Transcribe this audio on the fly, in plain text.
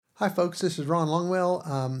Hi, folks. This is Ron Longwell.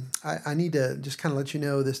 I need to just kind of let you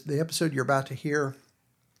know the episode you're about to hear.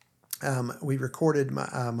 We recorded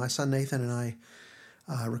my son Nathan and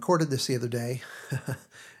I recorded this the other day,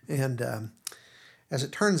 and as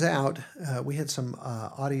it turns out, we had some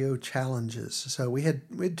audio challenges. So we had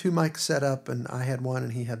two mics set up, and I had one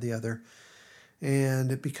and he had the other.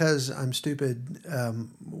 And because I'm stupid,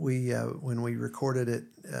 when we recorded it,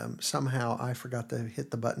 somehow I forgot to hit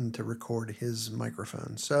the button to record his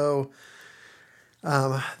microphone. So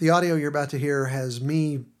the audio you're about to hear has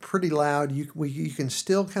me pretty loud. You can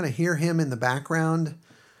still kind of hear him in the background.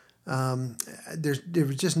 There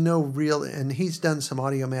was just no real, and he's done some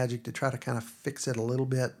audio magic to try to kind of fix it a little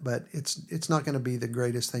bit, but it's not going to be the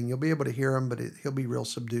greatest thing. You'll be able to hear him, but he'll be real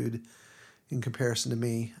subdued in comparison to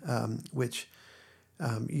me, which...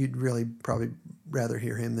 you'd really probably rather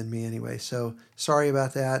hear him than me anyway. So sorry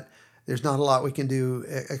about that. There's not a lot we can do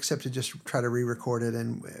except to just try to re-record it.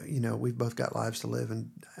 And, we've both got lives to live and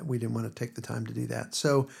we didn't want to take the time to do that.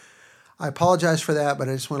 So I apologize for that, but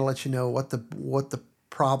I just want to let you know what the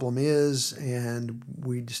problem is. And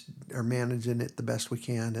we just are managing it the best we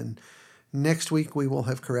can. And next week we will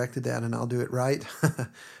have corrected that and I'll do it right.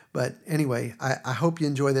 But anyway, I hope you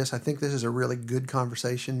enjoy this. I think this is a really good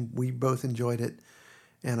conversation. We both enjoyed it.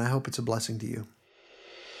 And I hope it's a blessing to you.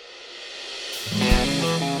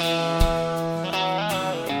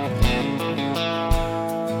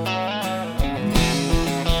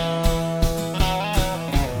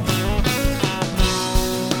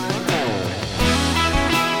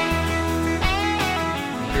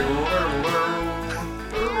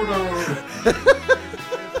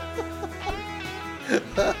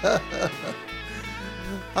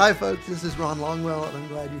 Hi, folks. This is Ron Longwell, and I'm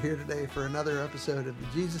glad you're here today for another episode of the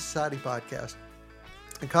Jesus Society Podcast,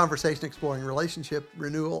 a conversation exploring relationship,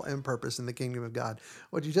 renewal, and purpose in the kingdom of God.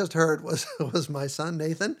 What you just heard was my son,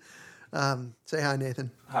 Nathan. Say hi, Nathan.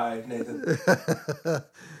 Hi, Nathan.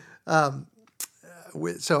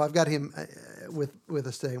 So I've got him with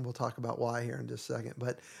us today, and we'll talk about why here in just a second.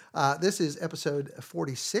 But this is episode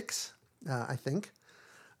 46, I think.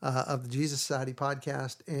 Of the Jesus Society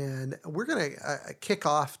Podcast, and we're going to kick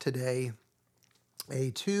off today a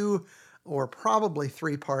 2 or probably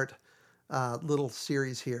 3-part little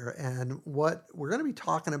series here. And what we're going to be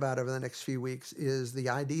talking about over the next few weeks is the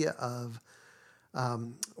idea of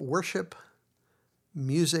worship,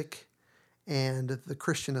 music, and the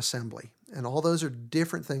Christian assembly. And all those are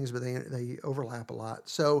different things, but they overlap a lot.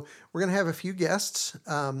 So we're going to have a few guests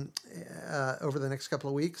over the next couple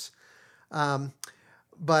of weeks.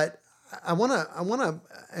 But I want to,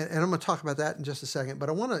 and I'm going to talk about that in just a second, but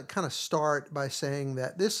I want to kind of start by saying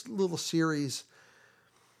that this little series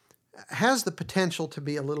has the potential to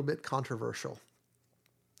be a little bit controversial.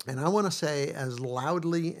 And I want to say as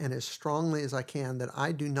loudly and as strongly as I can that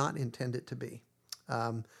I do not intend it to be.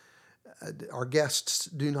 Our guests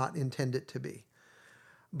do not intend it to be.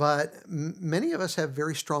 But many of us have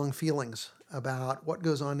very strong feelings about what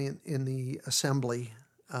goes on in the assembly.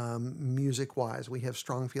 Music-wise, we have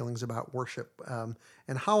strong feelings about worship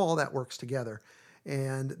and how all that works together.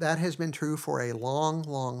 And that has been true for a long,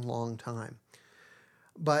 long, long time.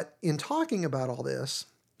 But in talking about all this,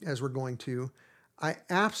 as we're going to, I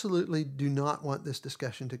absolutely do not want this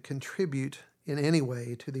discussion to contribute in any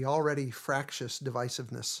way to the already fractious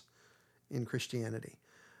divisiveness in Christianity.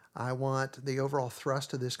 I want the overall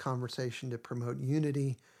thrust of this conversation to promote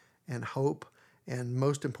unity and hope, and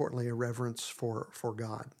most importantly, a reverence for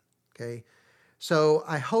God, okay? So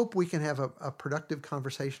I hope we can have a productive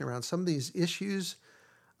conversation around some of these issues,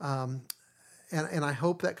 and I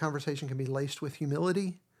hope that conversation can be laced with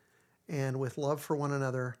humility and with love for one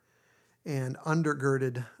another and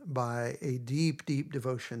undergirded by a deep, deep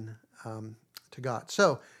devotion to God.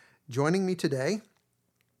 So joining me today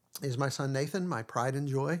is my son Nathan, my pride and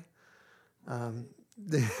joy.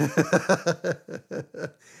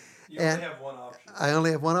 You only have one option. I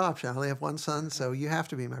only have one option. I only have one son, so you have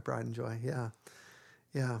to be my pride and joy. Yeah.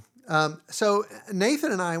 So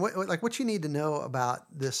Nathan and I, what you need to know about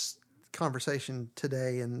this conversation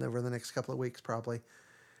today and over the next couple of weeks, probably.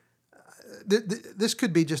 This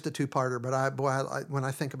could be just a 2-parter, but when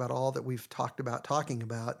I think about all that we've talking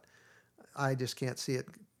about, I just can't see it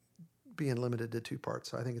being limited to 2 parts.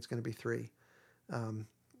 So I think it's going to be 3.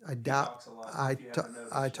 I doubt.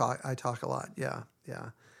 I talk a lot. Yeah.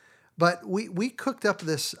 But we cooked up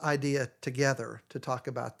this idea together to talk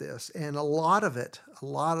about this. And a lot of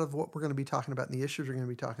what we're going to be talking about and the issues we're going to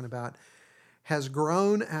be talking about has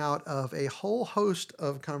grown out of a whole host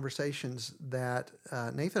of conversations that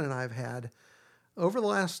Nathan and I have had over the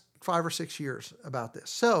last 5 or 6 years about this.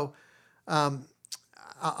 So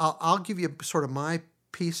I'll give you sort of my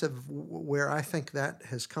piece of where I think that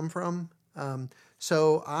has come from. It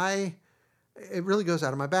really goes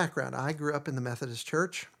out of my background. I grew up in the Methodist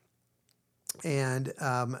Church, and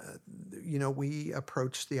we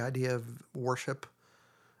approached the idea of worship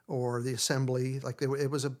or the assembly like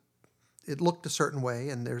it looked a certain way,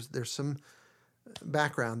 and there's some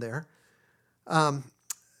background there.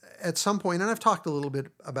 At some point, and I've talked a little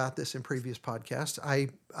bit about this in previous podcasts, I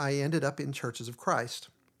ended up in Churches of Christ.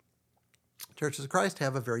 Churches of Christ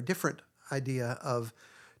have a very different idea of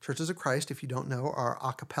Churches of Christ, if you don't know, are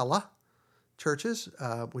a cappella churches,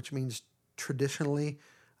 which means traditionally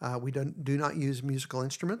we do not use musical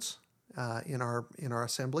instruments in our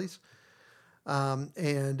assemblies.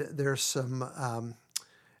 And there's some,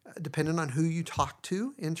 depending on who you talk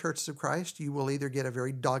to in Churches of Christ, you will either get a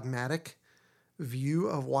very dogmatic view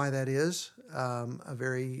of why that is, a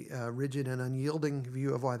very rigid and unyielding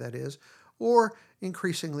view of why that is, or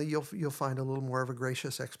increasingly you'll find a little more of a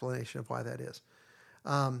gracious explanation of why that is.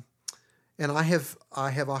 And I have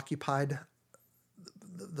occupied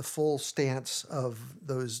the full stance of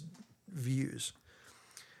those views.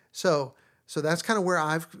 So that's kind of where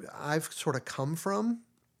I've sort of come from.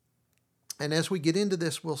 And as we get into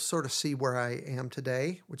this, we'll sort of see where I am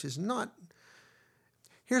today, which is not.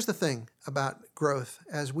 Here's the thing about growth.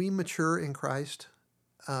 As we mature in Christ,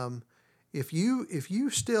 if you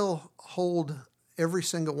still hold every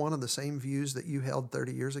single one of the same views that you held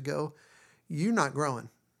 30 years ago, you're not growing.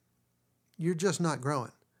 You're just not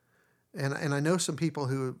growing. And I know some people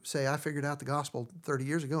who say, I figured out the gospel 30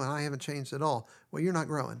 years ago and I haven't changed at all. Well, you're not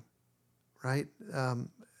growing, right?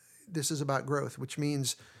 This is about growth, which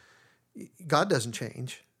means God doesn't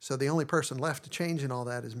change. So the only person left to change in all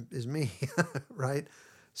that is me, right?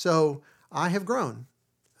 So I have grown.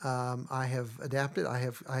 I have adapted.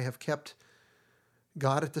 I have kept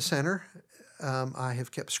God at the center. I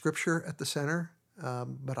have kept Scripture at the center,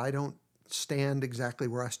 but I don't stand exactly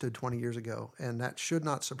where I stood 20 years ago, and that should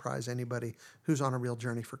not surprise anybody who's on a real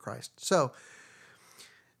journey for Christ. So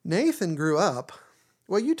Nathan grew up.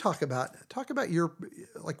 Well, you talk about your,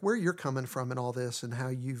 like, where you're coming from and all this, and how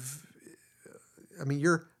you're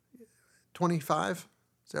 25.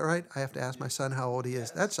 Is that right? I have to ask my son how old he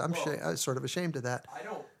is. Yes. I'm sort of ashamed of that. I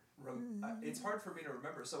don't. It's hard for me to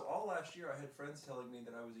remember. So all last year, I had friends telling me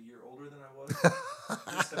that I was a year older than I was,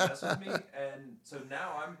 just to mess with me. And so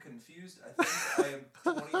now I'm confused. I think I am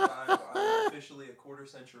 25. I'm officially a quarter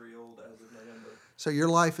century old as of November. So your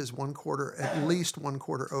life is at least one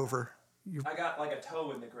quarter over. I got like a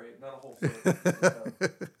toe in the grave, not a whole foot.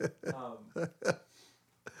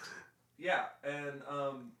 Yeah, and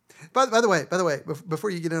By the way, before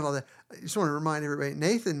you get into all that, I just want to remind everybody,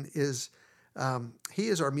 Nathan is he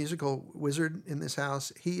is our musical wizard in this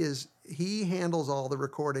house. He handles all the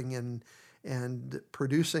recording and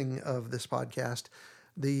producing of this podcast.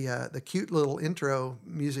 The cute little intro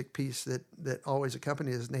music piece that always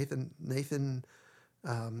accompanies Nathan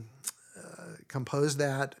composed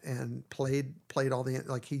that and played all the,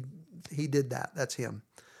 like, he did that. That's him.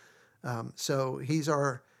 So he's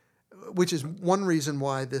which is one reason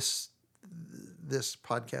why this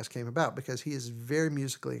podcast came about, because he is very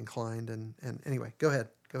musically inclined. And anyway, go ahead.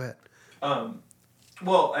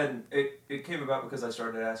 Well, and it came about because I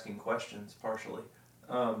started asking questions partially.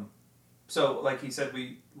 So like he said,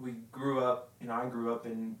 we grew up, I grew up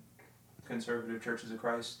in conservative Churches of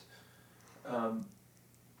Christ. We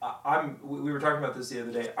were talking about this the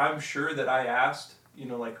other day. I'm sure that I asked,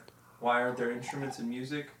 like, why aren't there instruments in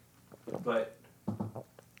music? But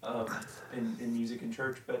in music in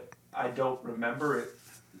church, but I don't remember it.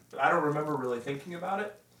 I don't remember really thinking about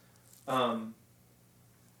it.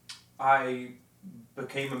 I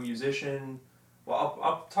became a musician. Well,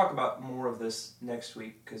 I'll talk about more of this next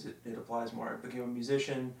week because it applies more. I became a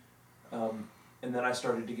musician, and then I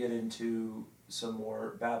started to get into some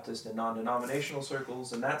more Baptist and non-denominational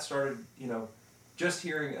circles, and that started, just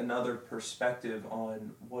hearing another perspective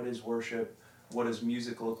on what is worship, what does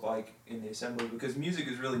music look like in the assembly, because music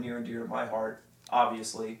is really near and dear to my heart,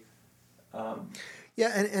 obviously. Yeah,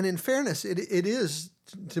 and in fairness, it is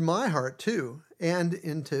to my heart too, and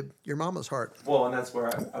into your mama's heart. Well, and that's where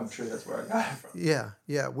I'm sure that's where I got it from.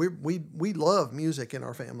 Yeah, we love music in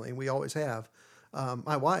our family. We always have.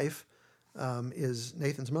 My wife, is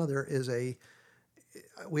Nathan's mother,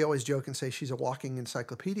 we always joke and say she's a walking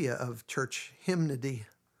encyclopedia of church hymnody.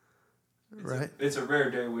 Right? It's a rare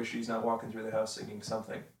day where she's not walking through the house singing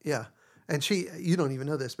something. Yeah. And you don't even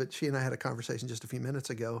know this, but she and I had a conversation just a few minutes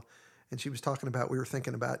ago, and she was talking about,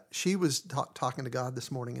 she was talking to God this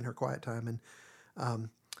morning in her quiet time, and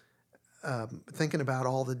thinking about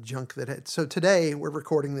all the junk so today we're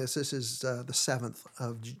recording this. This is the 7th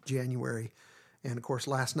of January, And of course,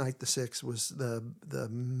 last night the 6th was the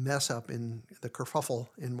mess up in the kerfuffle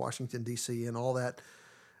in Washington D.C. and all that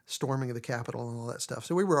storming of the Capitol and all that stuff.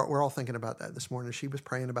 So we're all thinking about that this morning. She was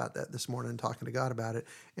praying about that this morning and talking to God about it.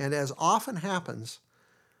 And as often happens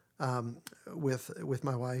with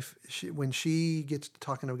my wife, when she gets to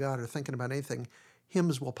talking to God or thinking about anything,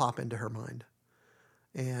 hymns will pop into her mind.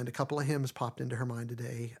 And a couple of hymns popped into her mind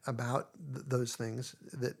today about those things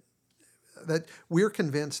that we're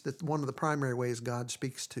convinced that one of the primary ways God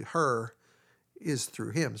speaks to her is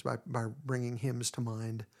through hymns, by bringing hymns to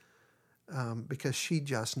mind, because she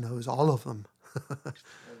just knows all of them.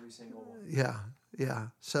 Every single one. Yeah.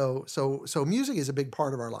 So music is a big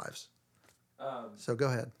part of our lives. So go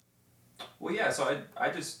ahead. Well, yeah. So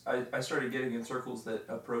I started getting in circles that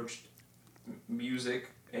approached music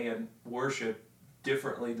and worship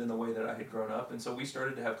differently than the way that I had grown up, and so we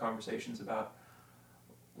started to have conversations about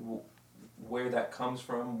where that comes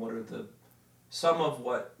from, where the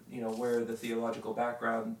theological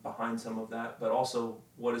background behind some of that, but also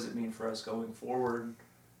what does it mean for us going forward?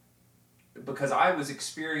 Because I was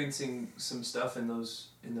experiencing some stuff in those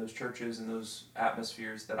churches and those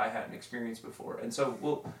atmospheres that I hadn't experienced before, and so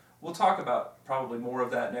we'll talk about probably more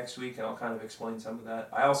of that next week, and I'll kind of explain some of that.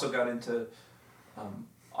 I also got into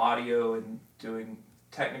audio and doing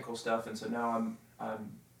technical stuff, and so now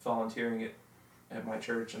I'm volunteering at my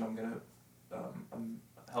church, and I'm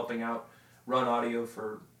helping out run audio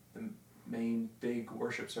for the main big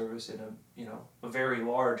worship service in a very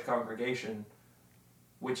large congregation,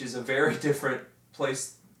 which is a very different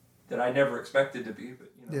place that I never expected to be.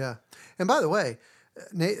 But Yeah, and by the way,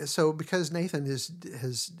 so because Nathan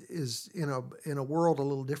is in a world a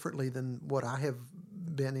little differently than what I have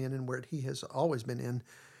been in and where he has always been in,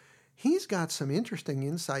 he's got some interesting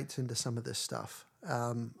insights into some of this stuff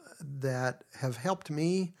that have helped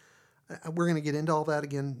me. We're going to get into all that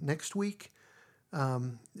again next week,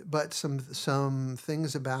 but some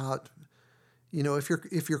things about, if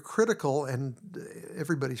you're critical, and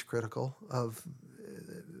everybody's critical of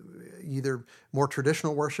either more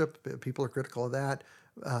traditional worship, people are critical of that.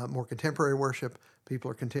 More contemporary worship,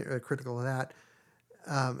 people are critical of that.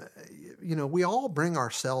 We all bring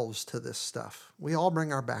ourselves to this stuff. We all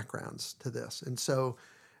bring our backgrounds to this, and so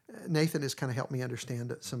Nathan has kind of helped me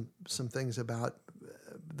understand some things about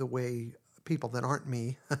the way people that aren't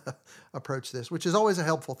me approach this, which is always a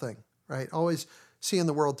helpful thing, right? Always seeing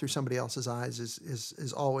the world through somebody else's eyes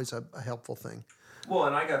is always a helpful thing. Well,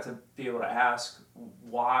 and I got to be able to ask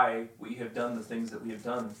why we have done the things that we have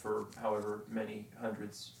done for however many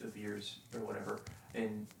hundreds of years or whatever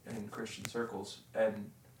in Christian circles,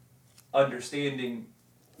 and understanding,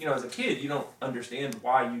 as a kid, you don't understand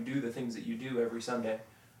why you do the things that you do every Sunday.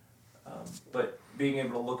 But being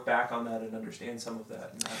able to look back on that and understand some of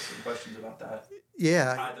that and ask some questions about that,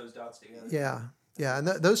 tie those dots together. Yeah, and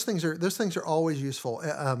those things are always useful.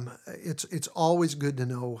 It's always good to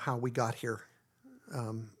know how we got here.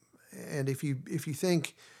 And if you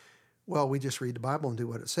think, well, we just read the Bible and do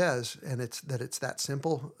what it says, and it's that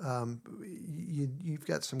simple, you've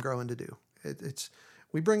got some growing to do.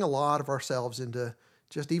 We bring a lot of ourselves into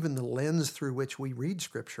just even the lens through which we read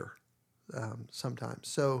Scripture sometimes.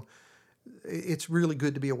 So it's really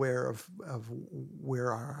good to be aware of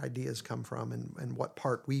where our ideas come from and what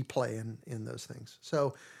part we play in those things.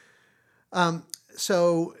 So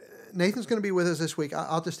Nathan's going to be with us this week.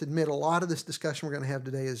 I'll just admit a lot of this discussion we're going to have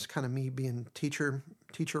today is kind of me being teacher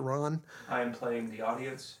Ron. I am playing the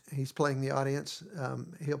audience. He's playing the audience.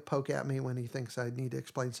 He'll poke at me when he thinks I need to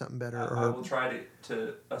explain something better. I will try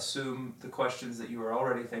to assume the questions that you are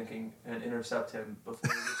already thinking and intercept him before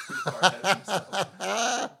he gets too far ahead of himself.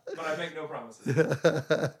 But I make no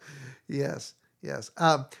promises. Yes.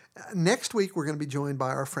 Next week we're going to be joined by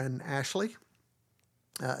our friend Ashley.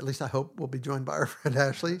 At least I hope we'll be joined by our friend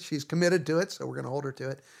Ashley. She's committed to it, so we're going to hold her to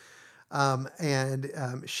it. And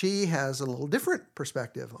she has a little different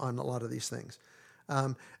perspective on a lot of these things.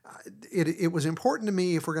 It was important to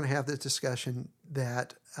me, if we're going to have this discussion,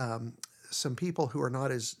 that some people who are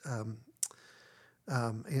not as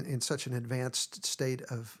in such an advanced state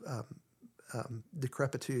of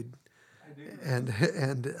decrepitude and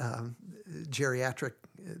geriatric,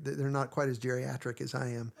 they're not quite as geriatric as I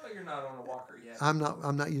am. Well, you're not on a walker yet. I'm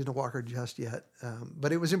not using a walker just yet.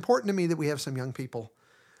 But it was important to me that we have some young people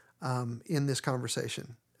in this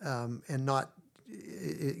conversation, and not,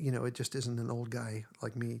 it just isn't an old guy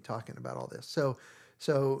like me talking about all this.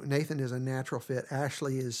 So Nathan is a natural fit.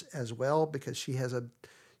 Ashley is as well, because she has a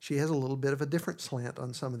little bit of a different slant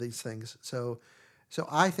on some of these things. So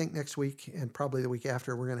I think next week and probably the week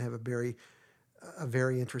after, we're going to have a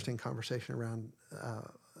very interesting conversation around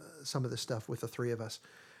some of this stuff with the three of us.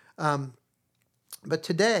 But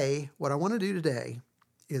today, what I want to do today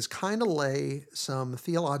is kind of lay some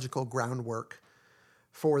theological groundwork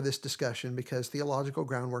for this discussion, because theological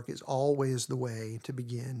groundwork is always the way to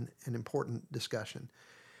begin an important discussion.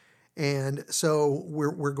 And so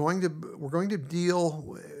we're going to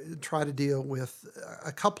try to deal with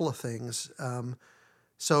a couple of things.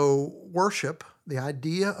 So worship, the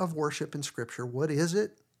idea of worship in Scripture, what is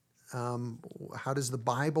it? How does the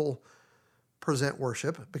Bible present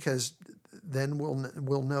worship? Because then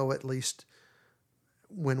we'll know, at least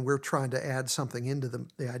when we're trying to add something into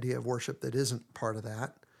the idea of worship that isn't part of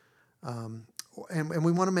that. And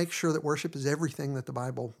we want to make sure that worship is everything that the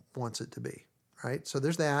Bible wants it to be, right? So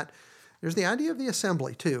there's that. There's the idea of the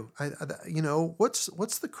assembly too. What's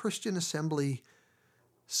the Christian assembly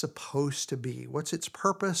supposed to be? What's its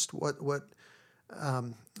purpose? Those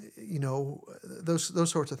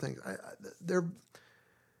sorts of things.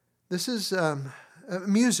 This is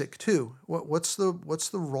music too. What's the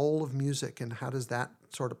role of music, and how does that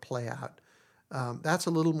sort of play out? That's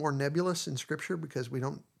a little more nebulous in Scripture, because we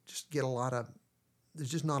don't just get there's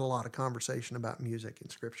just not a lot of conversation about music in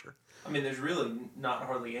Scripture. I mean, there's really not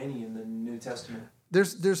hardly any in the New Testament.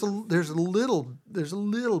 There's a little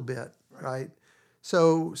bit, right?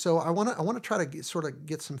 So I want to try to sort of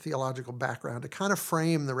get some theological background to kind of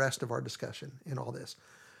frame the rest of our discussion in all this.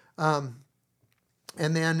 And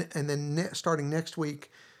then starting next week,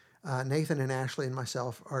 Nathan and Ashley and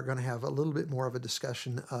myself are going to have a little bit more of a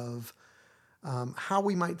discussion of how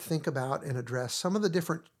we might think about and address some of the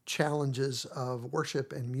different challenges of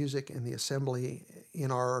worship and music in the assembly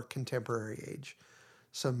in our contemporary age.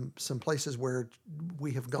 Some places where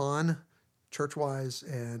we have gone church-wise,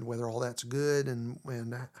 and whether all that's good, and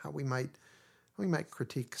how we might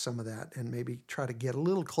critique some of that, and maybe try to get a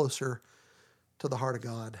little closer to the heart of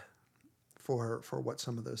God for what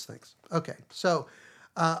some of those things. Okay, so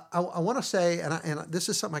I want to say, and this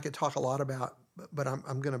is something I could talk a lot about, but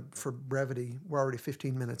I'm going to, for brevity, we're already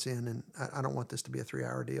 15 minutes in, and I don't want this to be a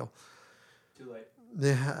 3-hour deal. Too late.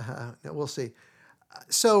 Yeah, we'll see.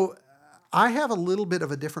 So I have a little bit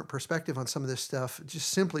of a different perspective on some of this stuff, just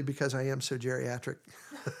simply because I am so geriatric.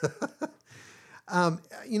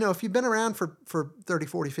 If you've been around for 30,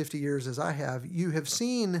 40, 50 years, as I have, you have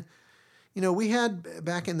seen, we had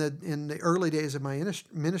back in the early days of my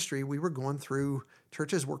ministry, we were going through,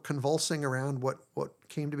 churches were convulsing around what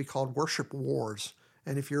came to be called worship wars.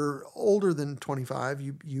 And if you're older than 25,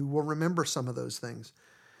 you will remember some of those things.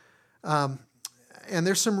 And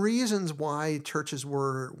there's some reasons why churches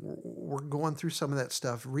were going through some of that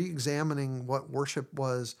stuff, re-examining what worship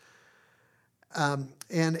was. And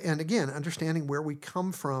again, understanding where we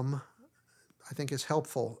come from, I think, is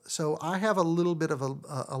helpful. So I have a little bit of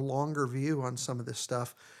a longer view on some of this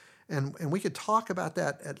stuff. And we could talk about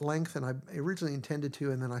that at length, and I originally intended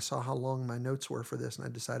to, and then I saw how long my notes were for this, and I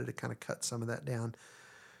decided to kind of cut some of that down.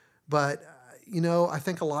 But I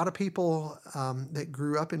think a lot of people that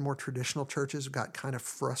grew up in more traditional churches got kind of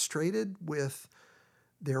frustrated with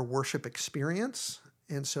their worship experience,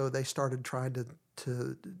 and so they started trying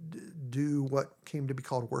to do what came to be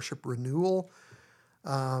called worship renewal,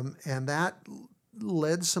 and that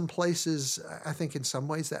led some places. I think in some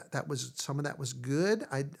ways that was, some of that was good.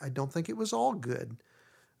 I don't think it was all good.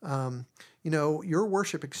 Your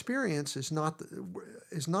worship experience is not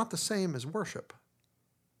the same as worship.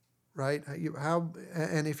 Right?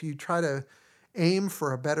 And if you try to aim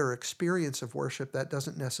for a better experience of worship, that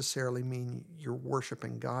doesn't necessarily mean you're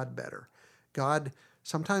worshiping God better. God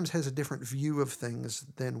sometimes has a different view of things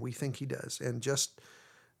than we think he does. And just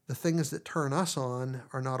the things that turn us on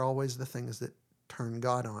are not always the things that turn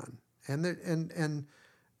God on. And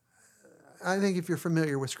I think if you're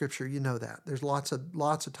familiar with Scripture, you know that. There's lots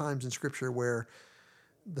of times in Scripture where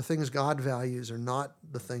the things God values are not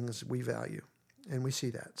the things we value. And we see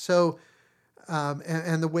that. So,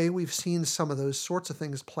 and the way we've seen some of those sorts of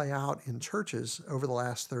things play out in churches over the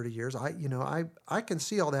last 30 years, I can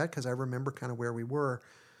see all that because I remember kind of where we were.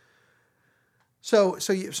 So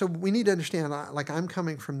we need to understand, like, I'm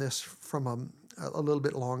coming from this from a little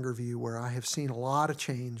bit longer view, where I have seen a lot of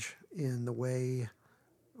change in the way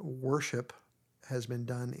worship has been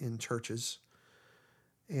done in churches.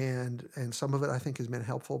 And some of it I think has been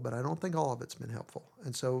helpful, but I don't think all of it's been helpful.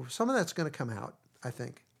 And so some of that's going to come out, I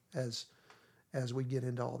think, as we get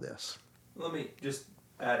into all this. Let me just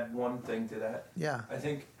add one thing to that. Yeah. I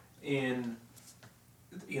think in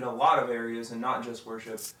a lot of areas, and not just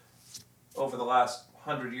worship, over the last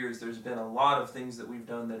 100 years, there's been a lot of things that we've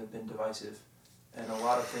done that have been divisive, and a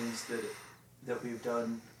lot of things that we've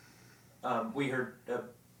done. We heard a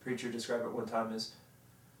preacher describe it one time as,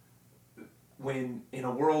 when in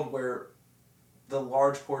a world where the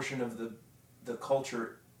large portion of the the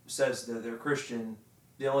culture says that they're Christian,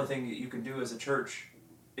 the only thing that you can do as a church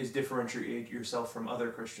is differentiate yourself from other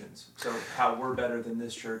Christians. So how we're better than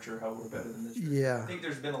this church or how we're better than this church. Yeah. I think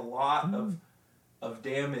there's been a lot of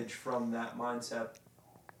damage from that mindset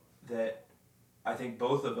that I think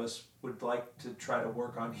both of us would like to try to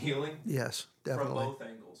work on healing. Yes, definitely. From both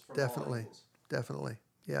angles. From Definitely. all angles. Definitely.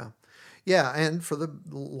 Yeah. Yeah, and for the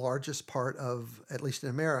largest part of, at least in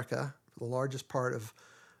America, the largest part of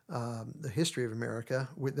the history of America,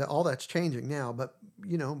 all that's changing now, but,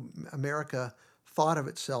 America thought of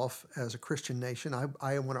itself as a Christian nation.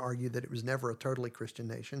 I want to argue that it was never a totally Christian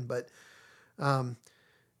nation, but,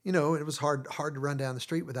 it was hard to run down the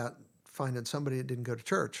street without finding somebody that didn't go to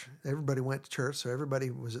church. Everybody went to church, so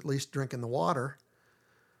everybody was at least drinking the water.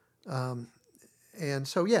 And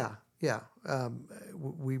so, we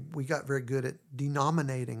got very good at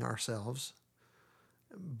denominating ourselves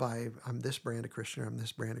by I'm this brand of Christian, or I'm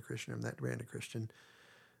this brand of Christian, I'm that brand of Christian.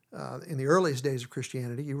 In the earliest days of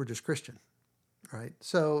Christianity, you were just Christian, right?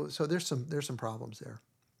 So there's some problems there,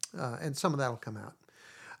 and some of that will come out.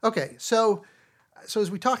 Okay, so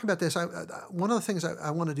as we talk about this, one of the things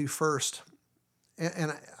I want to do first,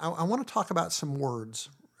 and I want to talk about some words,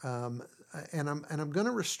 and I'm going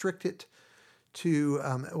to restrict it to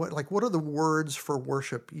what are the words for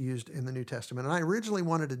worship used in the New Testament. And I originally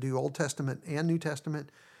wanted to do Old Testament and New Testament,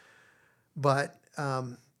 but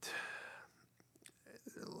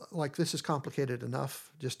this is complicated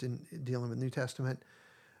enough just in dealing with New Testament.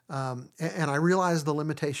 And I realize the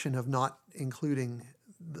limitation of not including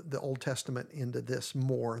the Old Testament into this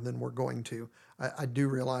more than we're going to. I do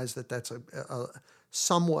realize that that's a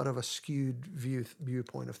somewhat of a skewed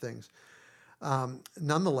viewpoint of things.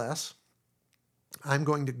 Nonetheless, I'm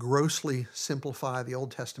going to grossly simplify the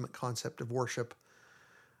Old Testament concept of worship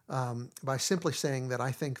by simply saying that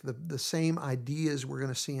I think the same ideas we're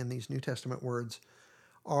going to see in these New Testament words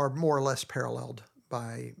are more or less paralleled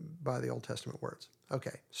by the Old Testament words.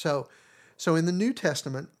 Okay, so in the New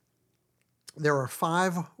Testament, there are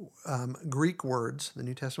 5 Greek words. The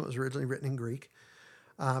New Testament was originally written in Greek.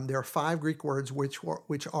 There are 5 Greek words which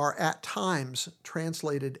are at times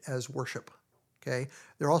translated as worship. Okay,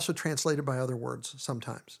 they're also translated by other words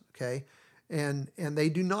sometimes. Okay, and they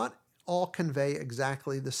do not all convey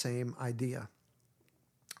exactly the same idea.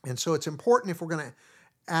 And so it's important, if we're going to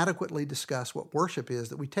adequately discuss what worship is,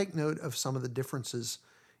 that we take note of some of the differences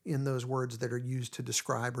in those words that are used to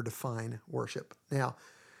describe or define worship. Now,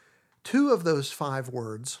 2 of those 5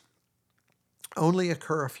 words only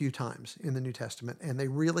occur a few times in the New Testament, and they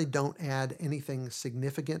really don't add anything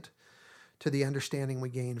significant to the understanding we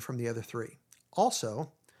gain from the other 3.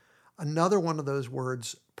 Also, another one of those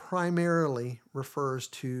words primarily refers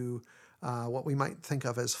to what we might think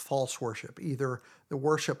of as false worship, either the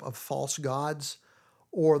worship of false gods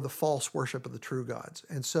or the false worship of the true gods.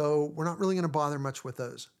 And so we're not really going to bother much with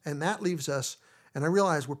those. And that leaves us, and I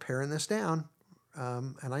realize we're paring this down,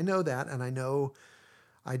 and I know that, and I know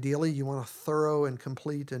ideally you want a thorough and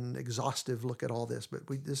complete and exhaustive look at all this, but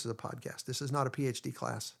this is a podcast. This is not a PhD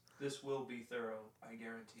class. This will be thorough, I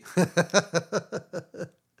guarantee it.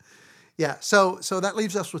 Yeah, so that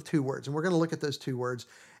leaves us with 2 words, and we're going to look at those 2 words.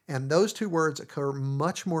 And those 2 words occur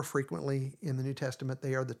much more frequently in the New Testament.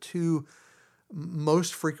 They are the 2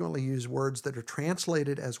 most frequently used words that are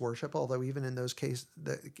translated as worship, although even in those cases,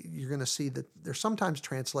 you're going to see that they're sometimes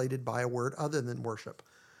translated by a word other than worship.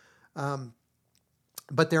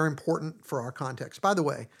 But they're important for our context. By the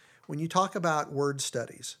way, when you talk about word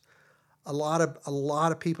studies, a lot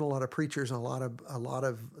of people, a lot of preachers, and a lot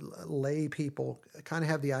of lay people kind of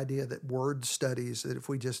have the idea that word studies, that if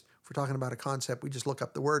we're talking about a concept, we just look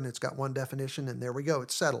up the word and it's got one definition and there we go,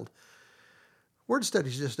 it's settled. Word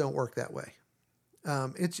studies just don't work that way.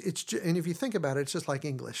 And if you think about it, it's just like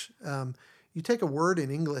English. You take a word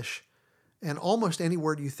in English, and almost any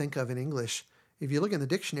word you think of in English, if you look in the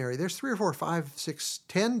dictionary, there's 3 or 4, 5, 6,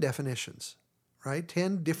 10 definitions, right?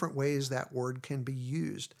 10 different ways that word can be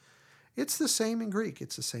used. It's the same in Greek.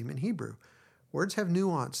 It's the same in Hebrew. Words have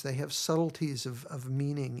nuance. They have subtleties of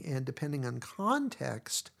meaning, and depending on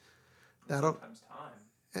context, sometimes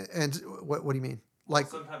time. And what do you mean? Like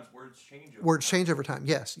sometimes words change. Words change over time.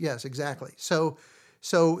 Yes, exactly. So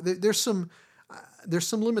there's some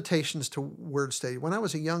limitations to word study. When I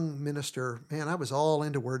was a young minister, man, I was all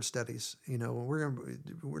into word studies. We're going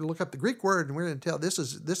to look up the Greek word, and we're going to tell this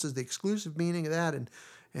is the exclusive meaning of that, and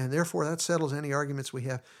therefore that settles any arguments we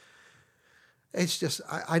have. It's just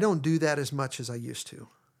I don't do that as much as I used to,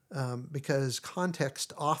 because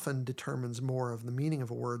context often determines more of the meaning of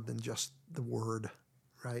a word than just the word,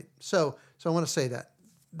 right? So I want to say that.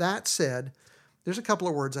 That said, there's a couple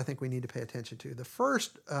of words I think we need to pay attention to. The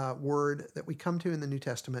first word that we come to in the New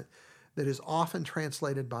Testament that is often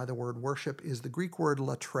translated by the word worship is the Greek word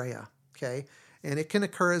latreia, okay? And it can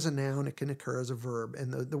occur as a noun, it can occur as a verb,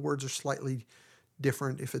 and the words are slightly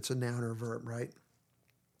different if it's a noun or a verb, right?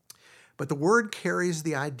 But the word carries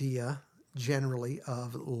the idea generally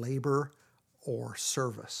of labor or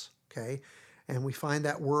service, okay? And we find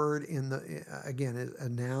that word in again, a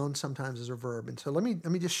noun sometimes as a verb. And so let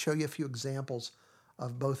me just show you a few examples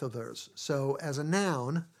of both of those. So as a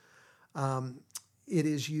noun, it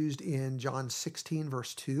is used in John 16,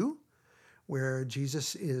 verse 2, where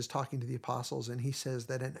Jesus is talking to the apostles, and he says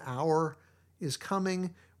that an hour is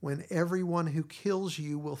coming when everyone who kills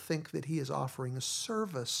you will think that he is offering a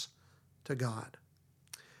service to God.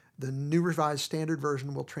 The New Revised Standard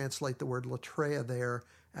Version will translate the word latreia there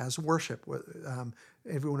as worship.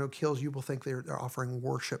 Everyone who kills you will think they're offering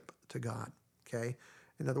worship to God. Okay?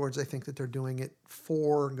 In other words, they think that they're doing it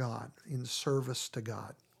for God, in service to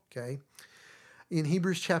God. Okay? In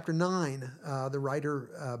Hebrews chapter 9, the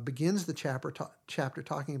writer begins the chapter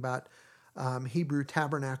talking about Hebrew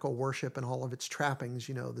tabernacle worship and all of its trappings,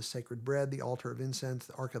 the sacred bread, the altar of incense,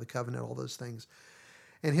 the Ark of the Covenant, all those things.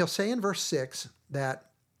 And he'll say in verse 6 that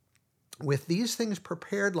with these things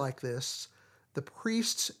prepared like this, the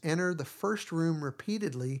priests enter the first room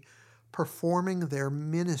repeatedly, performing their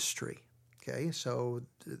ministry. Okay, so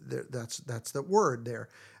that's the word there.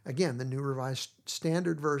 Again, the New Revised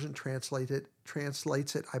Standard Version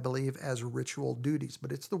translates it, I believe, as ritual duties,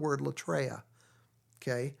 but it's the word latreia.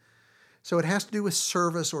 Okay, so it has to do with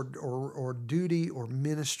service or duty or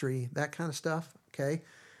ministry, that kind of stuff. Okay,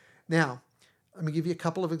 now let me give you a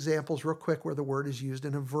couple of examples real quick where the word is used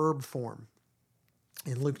in a verb form.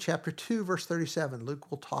 In Luke chapter 2, verse 37, Luke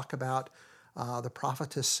will talk about the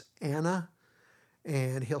prophetess Anna,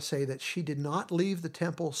 and he'll say that she did not leave the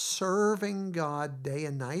temple serving God day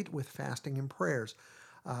and night with fasting and prayers.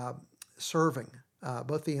 Serving.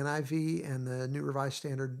 Both the NIV and the New Revised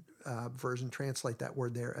Standard Version translate that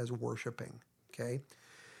word there as worshiping. Okay.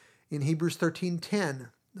 In Hebrews 13:10,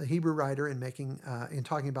 the Hebrew writer, in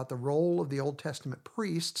talking about the role of the Old Testament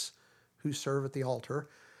priests who serve at the altar,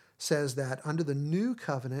 says that under the new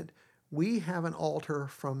covenant, we have an altar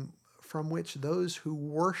from which those who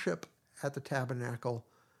worship at the tabernacle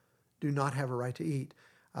do not have a right to eat.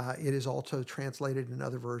 It is also translated in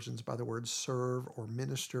other versions by the words serve or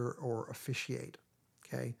minister or officiate.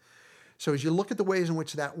 Okay, so as you look at the ways in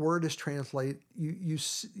which that word is translated, you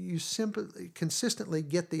simply consistently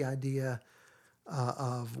get the idea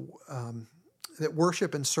that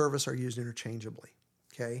worship and service are used interchangeably.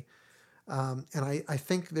 Okay, and I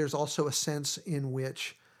think there's also a sense in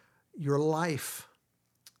which your life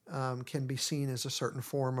can be seen as a certain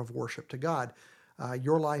form of worship to God.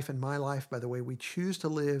 Your life and my life, by the way we choose to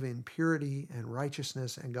live in purity and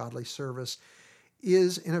righteousness and godly service,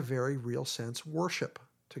 is in a very real sense worship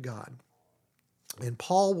to God. And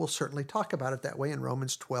Paul will certainly talk about it that way in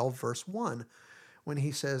Romans 12, verse 1, when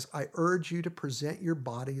he says, I urge you to present your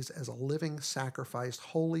bodies as a living sacrifice,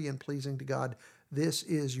 holy and pleasing to God. This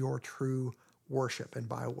is your true worship. And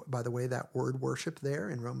by the way, that word worship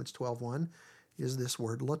there in Romans 12:1 is this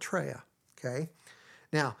word latreia. Okay?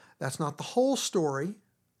 Now, that's not the whole story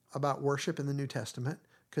about worship in the New Testament,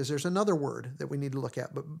 because there's another word that we need to look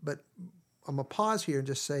at. But I'm going to pause here and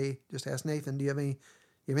just ask Nathan, do you have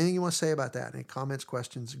anything you want to say about that? Any comments,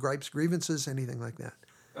 questions, gripes, grievances, anything like that?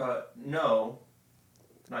 No,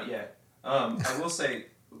 not yet. I will say,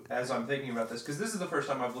 as I'm thinking about this, because this is the first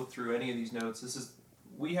time I've looked through any of these notes.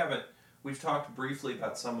 We've talked briefly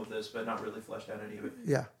about some of this, but not really fleshed out any of it.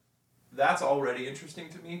 Yeah. That's already interesting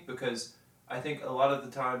to me, because I think a lot of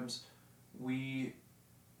the times we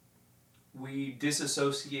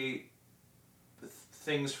disassociate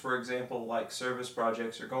things, for example, like service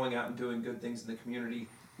projects or going out and doing good things in the community.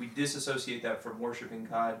 We disassociate that from worshiping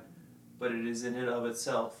God, but it is in and of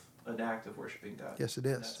itself an act of worshiping God. Yes, it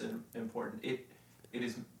is. And that's important. It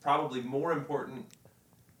is probably more important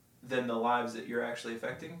than the lives that you're actually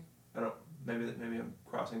affecting. Maybe I'm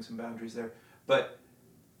crossing some boundaries there, but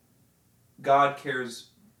God cares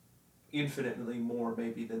infinitely more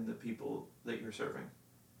maybe than the people that you're serving.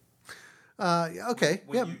 Okay.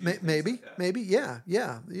 When Yeah. Maybe.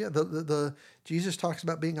 Yeah. The Jesus talks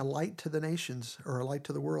about being a light to the nations or a light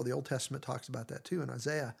to the world. The Old Testament talks about that too in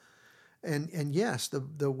Isaiah. And yes,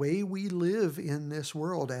 the way we live in this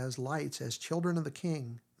world as lights, as children of the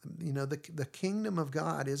King, the kingdom of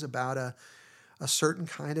God is about a certain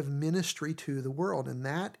kind of ministry to the world, and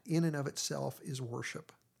that in and of itself is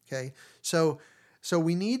worship. Okay, so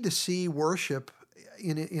we need to see worship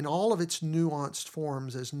in all of its nuanced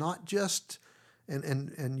forms as not just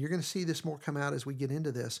And you're going to see this more come out as we get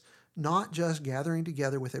into this, not just gathering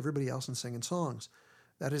together with everybody else and singing songs.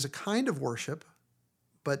 That is a kind of worship,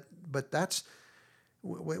 but that's,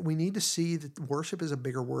 we need to see that worship is a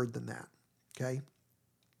bigger word than that, okay?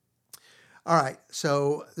 All right,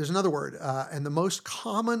 so there's another word, and the most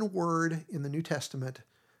common word in the New Testament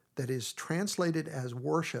that is translated as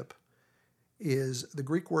worship is the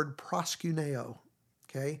Greek word proskuneo,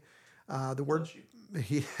 okay? The word,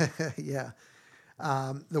 yeah.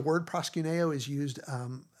 The word proskuneo is used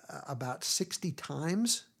about 60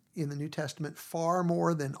 times in the New Testament, far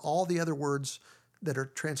more than all the other words that are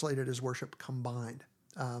translated as worship combined.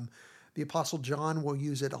 The Apostle John will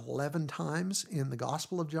use it 11 times in the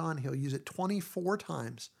Gospel of John. He'll use it 24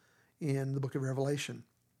 times in the book of Revelation.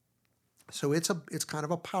 So it's kind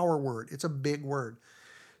of a power word. It's a big word.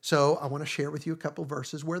 So I want to share with you a couple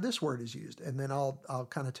verses where this word is used, and then I'll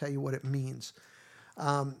kind of tell you what it means.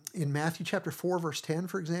 In Matthew chapter 4, verse 10,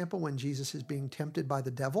 for example, when Jesus is being tempted by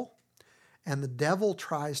the devil, and the devil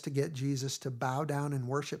tries to get Jesus to bow down and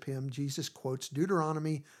worship him, Jesus quotes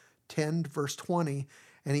Deuteronomy 10, verse 20,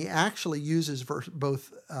 and he actually uses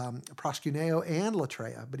both proskuneo and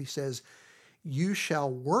latreia, but he says, "You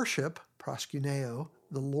shall worship," proskuneo,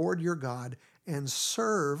 "the Lord your God, and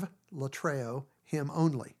serve," latreo, him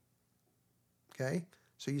only. Okay?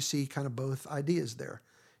 So you see kind of both ideas there.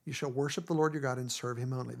 You shall worship the Lord your God and serve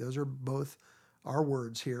him only. Those are both our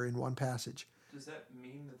words here in one passage. Does that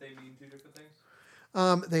mean that they mean two different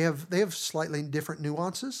things? They have slightly different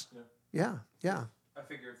nuances. Yeah. I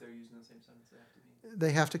figure if they're using the same sentence, they have to be.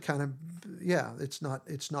 They have to kind of, yeah. It's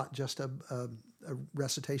not just a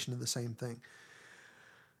recitation of the same thing.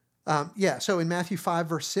 So in Matthew 5,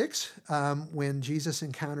 verse 6, when Jesus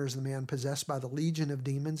encounters the man possessed by the legion of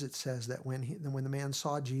demons, it says that when the man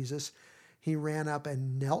saw Jesus, he ran up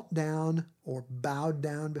and knelt down or bowed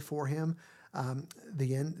down before him.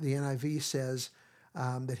 The NIV says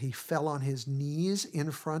that he fell on his knees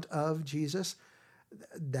in front of Jesus.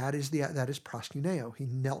 That is proskuneo. He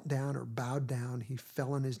knelt down or bowed down. He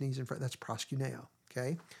fell on his knees in front. That's proskuneo.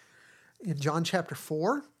 Okay. In John chapter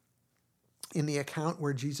 4, in the account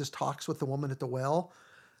where Jesus talks with the woman at the well,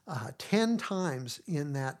 10 times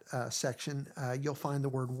in that section, you'll find the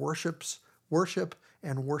word worship,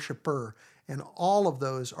 and worshiper. And all of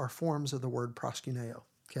those are forms of the word proskuneo.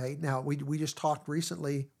 Okay. Now, we just talked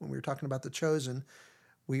recently when we were talking about the chosen.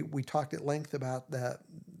 We talked at length about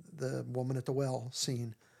the woman at the well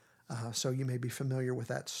scene. So you may be familiar with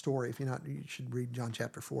that story. If you're not, you should read John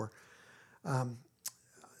chapter 4.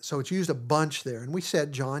 So it's used a bunch there. And we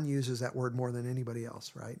said John uses that word more than anybody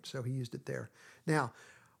else, right? So he used it there. Now,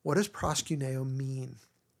 what does proskuneo mean?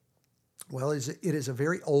 Well, it is a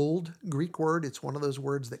very old Greek word. It's one of those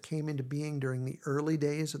words that came into being during the early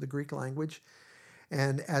days of the Greek language.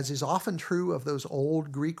 And as is often true of those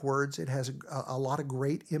old Greek words, it has a lot of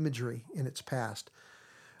great imagery in its past.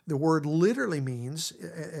 The word literally means,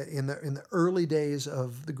 in the early days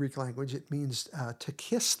of the Greek language, it means to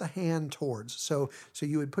kiss the hand towards. So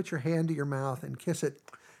you would put your hand to your mouth and kiss it,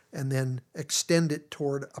 and then extend it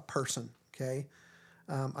toward a person. Okay,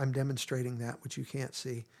 I'm demonstrating that, which you can't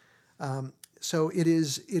see. So it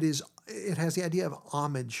has the idea of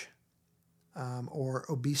homage or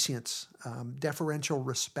obeisance, deferential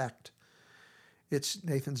respect.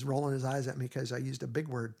 Nathan's rolling his eyes at me because I used a big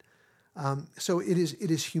word. So it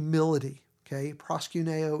is humility. Okay,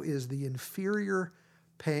 proskuneo is the inferior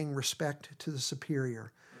paying respect to the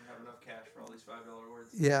superior. I don't have enough cash for all these $5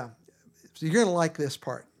 words. Yeah, so you're going to like this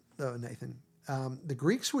part, though, Nathan. The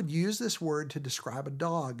Greeks would use this word to describe a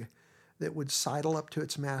dog that would sidle up to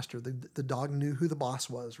its master. The dog knew who the boss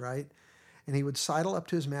was, right? And he would sidle up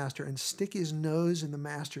to his master and stick his nose in the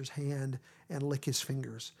master's hand and lick his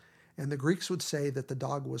fingers. And the Greeks would say that the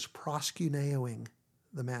dog was proskuneoing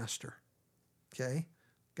the master. Okay,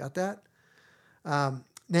 got that?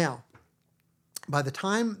 Now, by the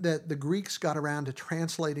time that the Greeks got around to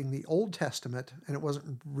translating the Old Testament, and it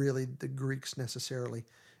wasn't really the Greeks necessarily,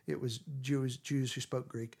 it was Jews who spoke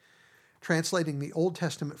Greek, translating the Old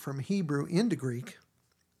Testament from Hebrew into Greek,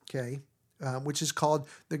 okay, which is called,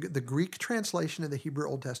 the Greek translation of the Hebrew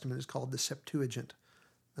Old Testament is called the Septuagint,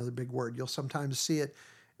 another big word. You'll sometimes see it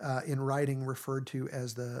in writing referred to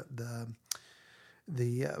as by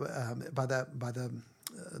the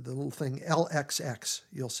little thing LXX,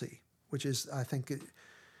 you'll see, which is, I think,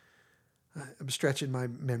 I'm stretching my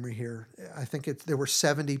memory here. I think there were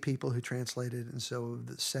 70 people who translated, and so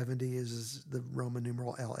the 70 is the Roman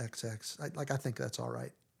numeral LXX. I think that's all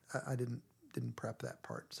right. I didn't prep that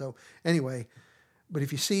part. So anyway, but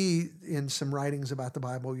if you see in some writings about the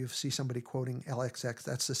Bible, you see somebody quoting LXX.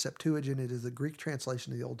 That's the Septuagint. It is the Greek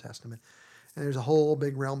translation of the Old Testament. And there's a whole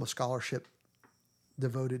big realm of scholarship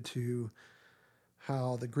devoted to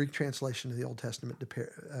how the Greek translation of the Old Testament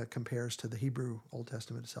compares to the Hebrew Old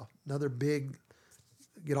Testament itself. Another big,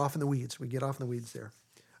 get off in the weeds. We get off in the weeds there.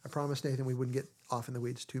 I promised Nathan we wouldn't get off in the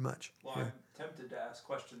weeds too much. Well, I'm tempted to ask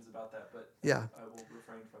questions about that, but yeah. I will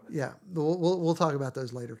refrain from it. Yeah, we'll talk about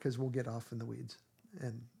those later because we'll get off in the weeds,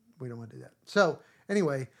 and we don't want to do that. So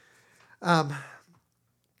anyway,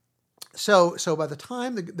 so by the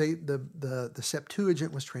time the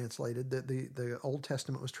Septuagint was translated, the Old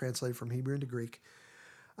Testament was translated from Hebrew into Greek,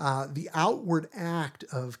 the outward act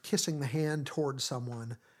of kissing the hand towards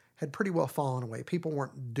someone had pretty well fallen away. People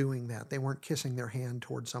weren't doing that. They weren't kissing their hand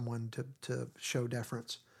towards someone to show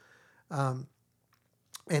deference. And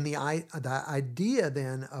the idea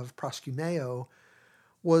then of proskuneo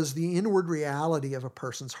was the inward reality of a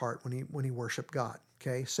person's heart when he worshiped God.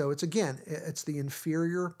 Okay, so it's the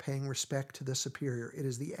inferior paying respect to the superior. It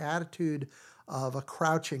is the attitude of a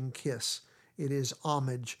crouching kiss. It is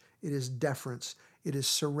homage. It is deference. It is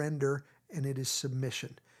surrender, and it is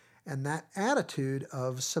submission. And that attitude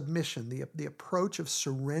of submission, the approach of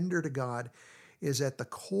surrender to God, is at the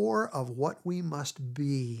core of what we must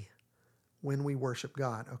be when we worship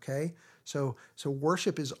God, okay? So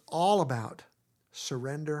worship is all about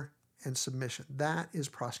surrender and submission. That is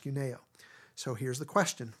proskuneo. So here's the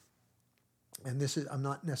question. And I'm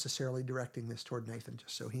not necessarily directing this toward Nathan,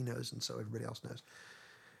 just so he knows and so everybody else knows.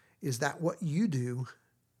 Is that what you do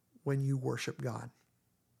when you worship God?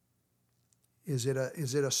 Is it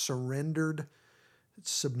a surrendered,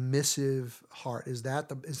 submissive heart? Is that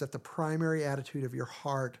the primary attitude of your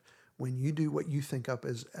heart when you do what you think of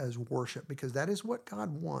as worship? Because that is what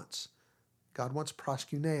God wants. God wants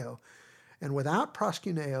proskuneo. And without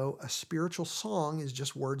proskuneo, a spiritual song is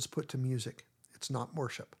just words put to music. It's not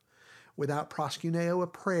worship. Without proskuneo, a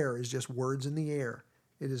prayer is just words in the air.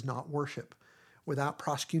 It is not worship. Without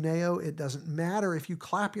proskuneo, it doesn't matter if you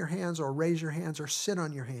clap your hands or raise your hands or sit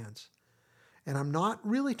on your hands. And I'm not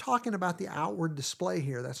really talking about the outward display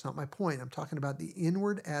here. That's not my point. I'm talking about the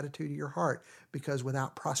inward attitude of your heart. Because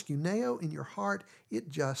without proskuneo in your heart, it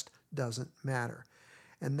just doesn't matter.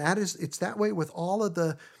 And it's that way with all of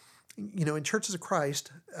the, in Churches of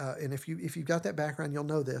Christ, and if you've got that background, you'll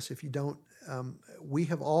know this. If you don't, we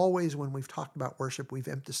have always, when we've talked about worship, we've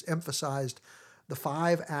emphasized the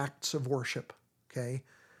 5 acts of worship, okay?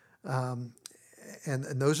 And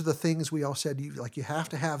those are the things we all said. You have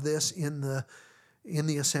to have this in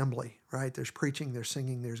the assembly, right? There's preaching, there's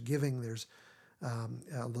singing, there's giving, there's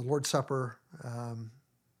the Lord's Supper.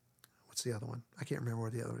 What's the other one? I can't remember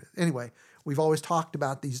what the other one is. Anyway, we've always talked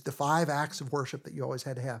about the 5 acts of worship that you always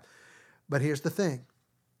had to have. But here's the thing: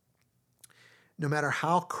 no matter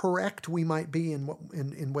how correct we might be in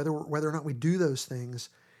whether or not we do those things,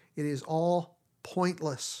 it is all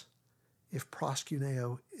pointless if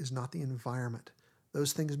proskuneo is not the environment.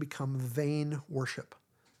 Those things become vain worship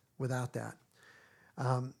without that.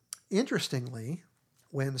 Interestingly,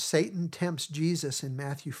 when Satan tempts Jesus in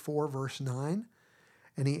Matthew 4, verse 9,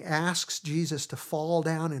 and he asks Jesus to fall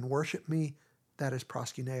down and worship me, that is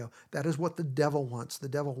proskuneo. That is what the devil wants. The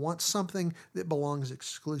devil wants something that belongs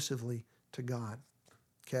exclusively to God.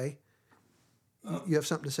 Okay? You have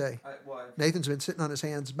something to say? Nathan's been sitting on his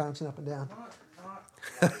hands, bouncing up and down.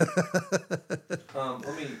 Let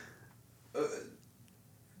me,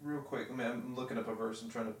 real quick, I'm looking up a verse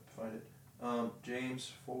and trying to find it.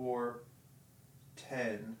 James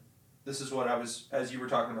 4:10. This is what as you were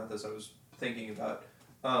talking about this, I was thinking about.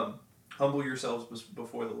 Humble yourselves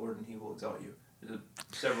before the Lord and he will exalt you.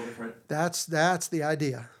 Several different... That's the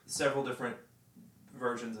idea. Several different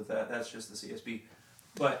versions of that. That's just the CSB.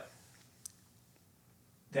 But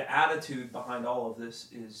the attitude behind all of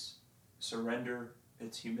this is surrender.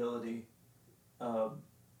 It's humility. I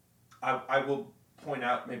will point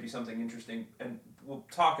out maybe something interesting, and we'll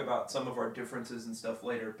talk about some of our differences and stuff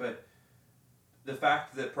later, but the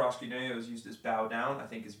fact that proskuneo is used as bow down, I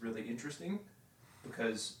think, is really interesting,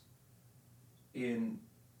 because in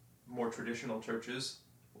more traditional churches,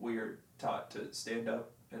 we are taught to stand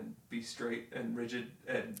up and be straight and rigid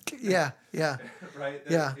and yeah right.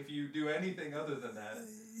 Yeah. If you do anything other than that,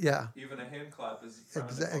 even a hand clap is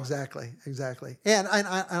exactly. And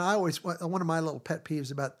I always, one of my little pet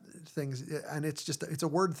peeves about things, and it's a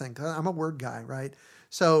word thing. I'm a word guy, right?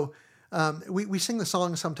 So we sing the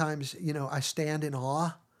song sometimes. I stand in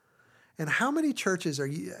awe. And how many churches have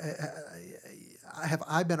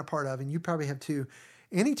I been a part of, and you probably have too?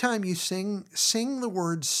 Anytime you sing the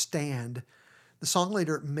word stand, the song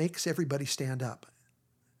leader makes everybody stand up.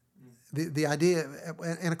 The idea,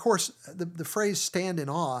 and of course, the phrase stand in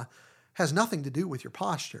awe has nothing to do with your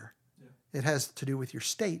posture. It has to do with your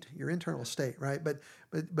state, your internal state, right? But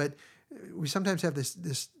we sometimes have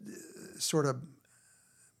this sort of,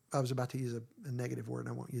 I was about to use a negative word, and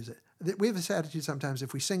I won't use it. We have this attitude sometimes,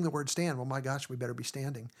 if we sing the word stand, well, my gosh, we better be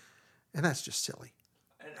standing. And that's just silly.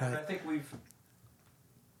 And I think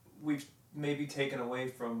we've maybe taken away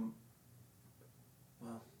from,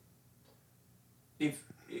 well, if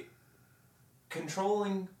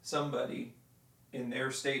controlling somebody in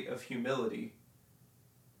their state of humility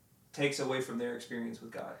takes away from their experience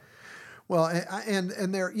with God. Well,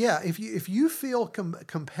 and there, yeah, if you feel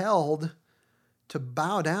compelled to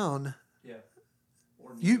bow down, yeah,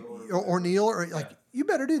 or kneel, or like, you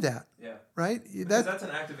better do that. Yeah, right. Because that's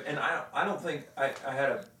an active, and I don't think I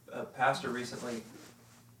had a pastor recently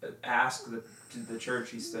ask the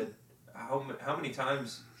church. He said, how many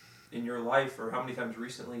times in your life, or how many times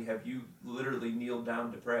recently, have you literally kneeled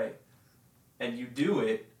down to pray, and you do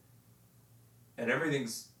it, and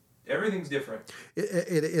everything's different.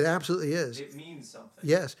 It absolutely is. It means something.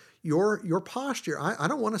 Yes, your posture. I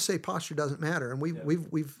don't want to say posture doesn't matter, and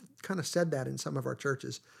we've kind of said that in some of our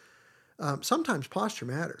churches. Sometimes posture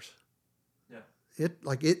matters. Yeah. It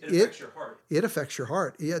affects your heart. It affects your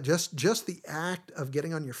heart. Yeah, just the act of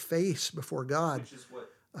getting on your face before God, which is what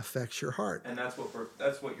affects your heart. And that's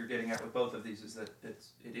what you're getting at with both of these, is that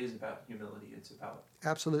it is about humility. It's about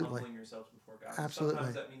absolutely humbling yourselves before God. Absolutely.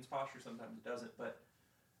 Sometimes that means posture. Sometimes it doesn't.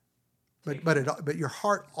 But your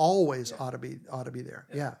heart always ought to be there.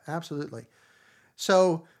 Yeah, absolutely.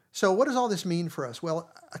 So what does all this mean for us? Well,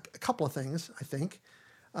 a couple of things, I think.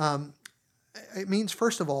 It means,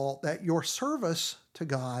 first of all, that your service to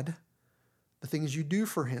God, the things you do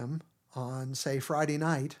for Him on, say, Friday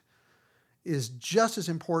night, is just as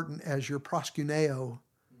important as your proskuneo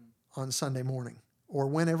on Sunday morning, or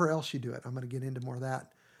whenever else you do it. I'm going to get into more of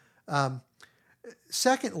that.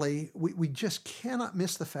 Secondly, we just cannot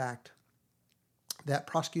miss the fact that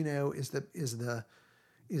proskuneo is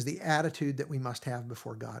the attitude that we must have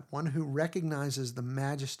before God. One who recognizes the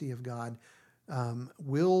majesty of God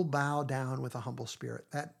will bow down with a humble spirit.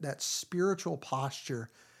 That spiritual posture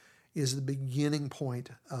is the beginning point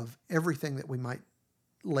of everything that we might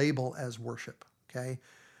label as worship. Okay,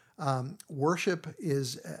 worship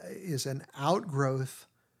is an outgrowth.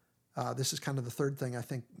 This is kind of the third thing I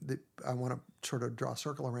think that I want to sort of draw a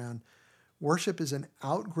circle around. Worship is an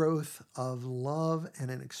outgrowth of love and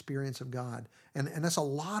an experience of God. And that's a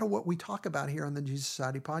lot of what we talk about here on the Jesus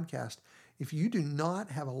Society podcast. If you do not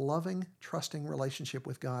have a loving, trusting relationship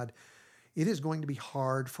with God, it is going to be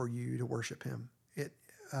hard for you to worship Him. If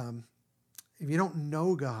you don't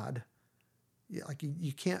know God,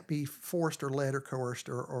 you can't be forced or led or coerced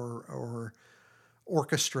or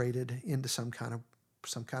orchestrated into some kind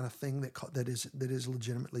of thing that is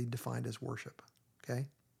legitimately defined as worship. Okay?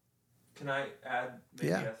 Can I add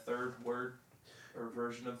maybe a third word or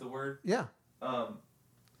version of the word? Yeah.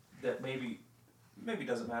 That maybe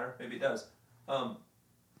doesn't matter. Maybe it does.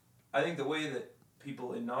 I think the way that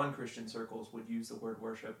people in non-Christian circles would use the word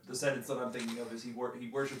worship, the sentence that I'm thinking of is he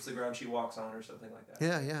worships the ground she walks on, or something like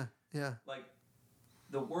that. Yeah. Like,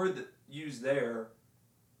 the word that used there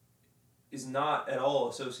is not at all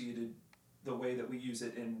associated the way that we use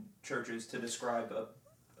it in churches to describe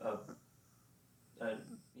a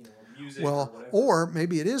music or whatever. Or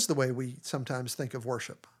maybe it is the way we sometimes think of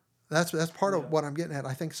worship. That's part of what I'm getting at.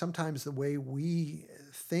 I think sometimes the way we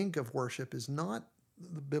think of worship is not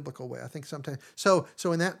the biblical way. I think sometimes so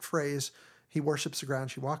in that phrase, he worships the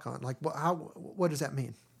ground she walks on. Like, what does that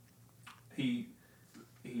mean? He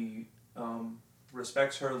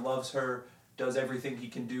respects her, loves her, does everything he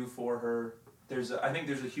can do for her. I think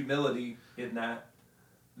there's a humility in that.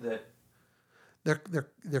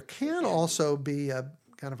 There can also be a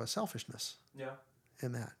kind of a selfishness. Yeah.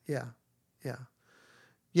 In that.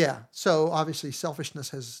 Yeah. So obviously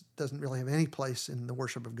selfishness doesn't really have any place in the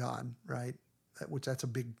worship of God, right?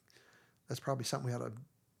 That's probably something we ought to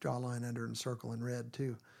draw a line under and circle in red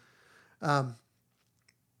too.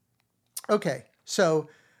 Okay. So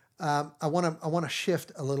I want to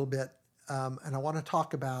shift a little bit, and I want to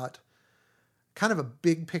talk about kind of a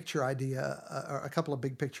big picture idea, or a couple of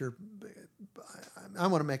big picture. I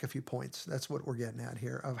want to make a few points. That's what we're getting at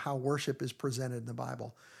here, of how worship is presented in the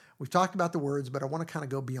Bible. We've talked about the words, but I want to kind of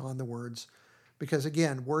go beyond the words, because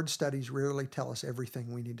again, word studies rarely tell us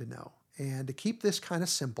everything we need to know. And to keep this kind of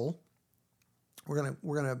simple, we're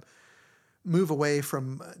gonna move away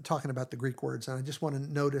from talking about the Greek words, and I just want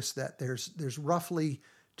to notice that there's roughly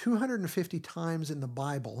 250 times in the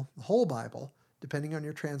Bible, the whole Bible, depending on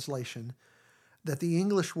your translation, that the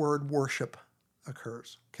English word worship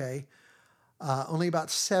occurs. Okay, only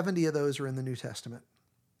about 70 of those are in the New Testament.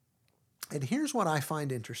 And here's what I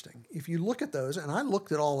find interesting. If you look at those, and I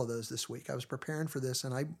looked at all of those this week, I was preparing for this,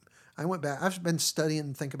 and I went back. I've been studying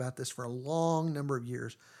and think about this for a long number of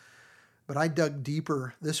years, but I dug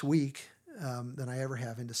deeper this week than I ever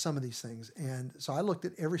have into some of these things. And so I looked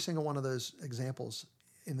at every single one of those examples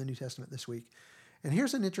in the New Testament this week. And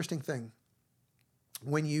here's an interesting thing.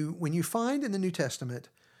 When you find in the New Testament,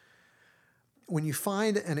 when you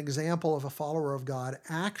find an example of a follower of God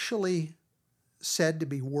actually said to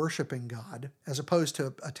be worshiping God, as opposed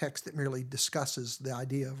to a text that merely discusses the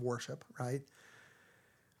idea of worship, right?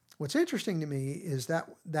 What's interesting to me is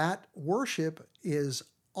that worship is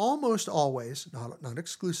almost always, not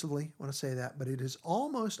exclusively when I say that, but it is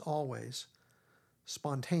almost always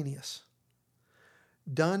spontaneous,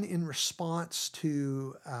 done in response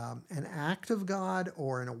to an act of God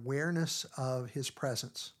or an awareness of His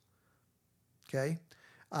presence. Okay?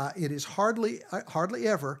 It is hardly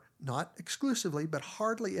ever, not exclusively, but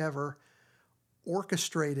hardly ever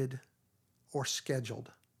orchestrated or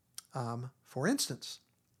scheduled. For instance,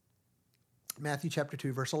 Matthew chapter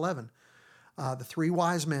 2, verse 11. The three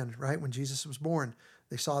wise men, right, when Jesus was born,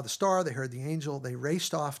 they saw the star, they heard the angel, they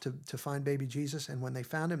raced off to find baby Jesus, and when they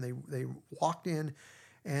found him, they walked in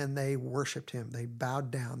and they worshiped him. They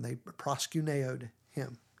bowed down. They proskuneoed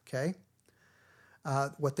him, okay?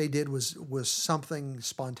 What they did was something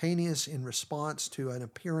spontaneous in response to an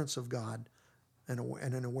appearance of God and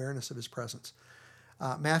an awareness of His presence.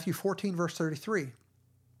 Matthew 14, verse 33,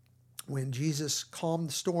 when Jesus calmed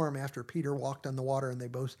the storm after Peter walked on the water and they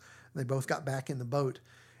both got back in the boat,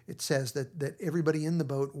 it says that everybody in the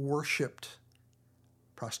boat worshipped,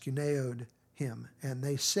 proskuneoed Him, and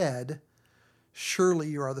they said, "Surely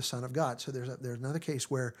you are the Son of God." So there's another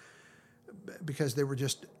case where, because they were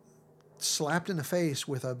just slapped in the face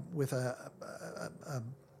with an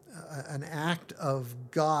act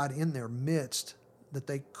of God in their midst that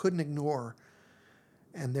they couldn't ignore,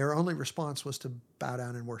 and their only response was to bow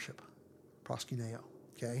down and worship, proskuneo.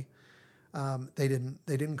 Okay, they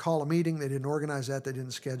didn't call a meeting, they didn't organize that, they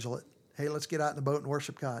didn't schedule it. Hey, let's get out in the boat and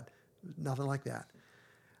worship God. Nothing like that.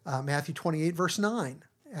 Matthew 28, verse 9.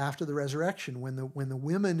 After the resurrection, when the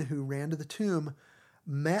women who ran to the tomb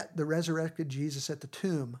met the resurrected Jesus at the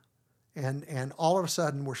tomb, and all of a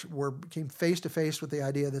sudden came face to face with the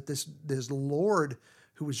idea that this Lord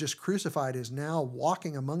who was just crucified is now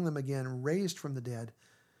walking among them again, raised from the dead,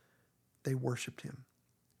 they worshipped him.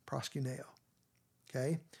 Proskuneo.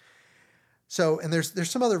 Okay? So, and there's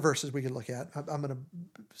some other verses we could look at. I'm going to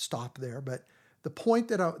stop there, but the point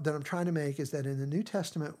that I'm trying to make is that in the New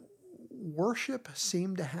Testament, worship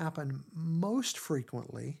seemed to happen most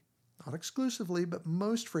frequently, not exclusively, but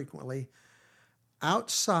most frequently,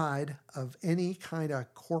 outside of any kind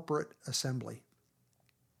of corporate assembly.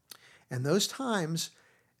 And those times,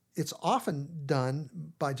 it's often done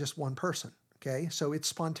by just one person, okay? So it's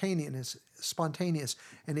spontaneous,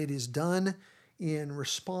 and it is done in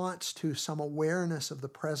response to some awareness of the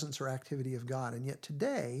presence or activity of God. And yet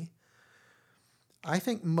today, I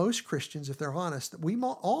think most Christians, if they're honest, we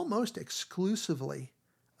almost exclusively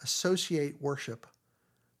associate worship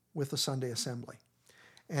with the Sunday assembly.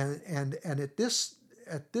 And at this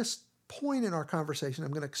point in our conversation,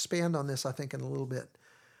 I'm going to expand on this, I think, in a little bit.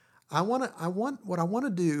 I want to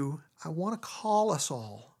call us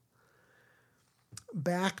all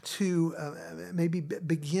back to maybe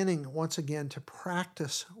beginning once again to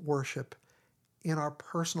practice worship in our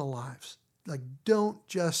personal lives. Like, don't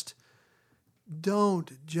just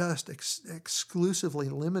exclusively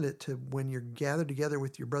limit it to when you're gathered together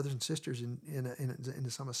with your brothers and sisters in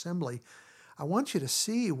some assembly. I want you to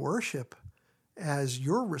see worship as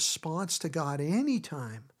your response to God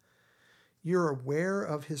anytime you're aware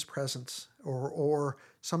of his presence, or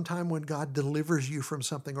sometime when God delivers you from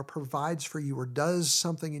something or provides for you or does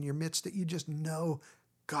something in your midst that you just know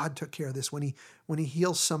God took care of this. When he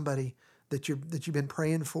heals somebody that you've been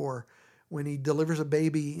praying for, when he delivers a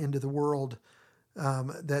baby into the world.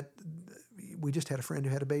 That we just had a friend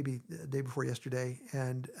who had a baby the day before yesterday,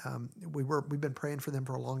 and we've been praying for them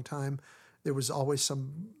for a long time. There was always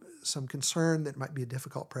some concern that it might be a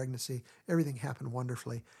difficult pregnancy. Everything happened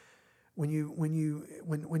wonderfully.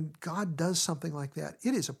 When God does something like that,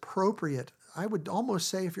 it is appropriate. I would almost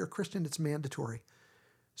say, if you're a Christian, it's mandatory.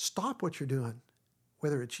 Stop what you're doing,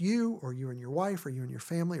 whether it's you or you and your wife or you and your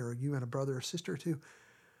family or you and a brother or sister or two.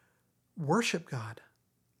 Worship God.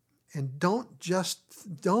 And don't just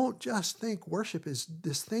think worship is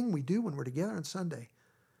this thing we do when we're together on Sunday.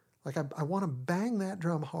 Like, I want to bang that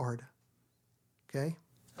drum hard. Okay?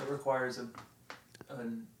 It requires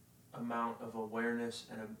an amount of awareness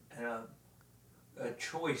and a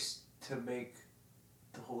choice to make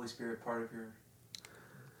the Holy Spirit part of your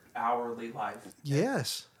hourly life.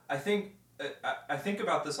 Yes. I think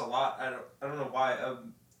about this a lot. I don't know why.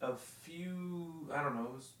 A few, I don't know,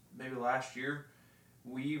 it was maybe last year,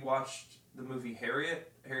 we watched the movie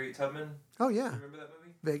Harriet Tubman. Oh yeah. You remember that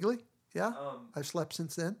movie? Vaguely. Yeah. I've slept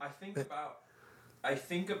since then. I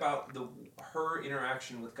think about her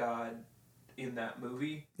interaction with God in that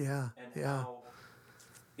movie. Yeah. And how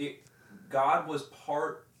God was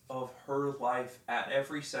part of her life at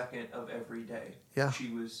every second of every day. Yeah. She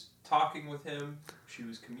was talking with him. She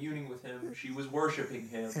was communing with him. She was worshiping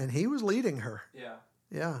him. And he was leading her. Yeah.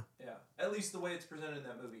 Yeah. Yeah. At least the way it's presented in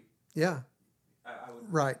that movie. Yeah. I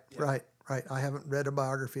would. Right. Yeah. Right. I haven't read a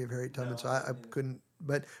biography of Harriet Tubman, so I couldn't.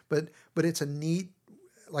 But it's a neat.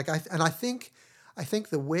 I think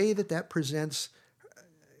the way that presents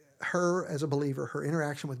her as a believer, her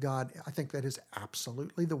interaction with God, I think that is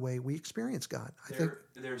absolutely the way we experience God.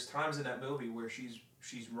 There's times in that movie where she's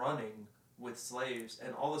running with slaves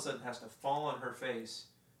and all of a sudden has to fall on her face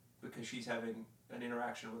because she's having an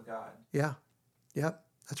interaction with God. Yeah. Yep.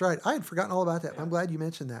 That's right. I had forgotten all about that. Yeah. I'm glad you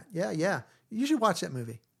mentioned that. Yeah. You should watch that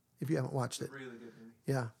movie if you haven't watched it. It's a really good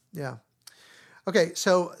movie. Yeah. Okay,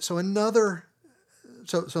 so another.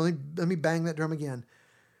 So let me bang that drum again.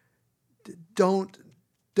 Don't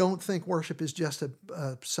think worship is just a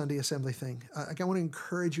Sunday assembly thing. I want to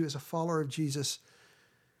encourage you as a follower of Jesus.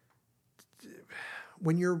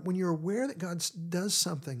 When you're aware that God does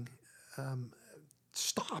something,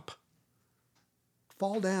 stop.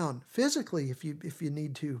 Fall down physically if you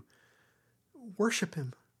need to. Worship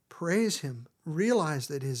Him, praise Him, realize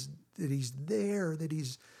that He's there, that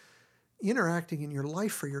He's interacting in your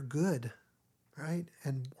life for your good, right?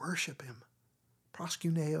 And worship Him,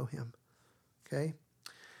 proskuneo Him. Okay.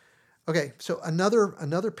 So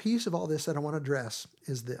another piece of all this that I want to address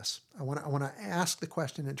is this. I want to ask the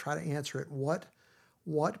question and try to answer it.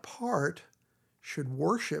 What part should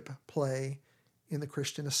worship play in the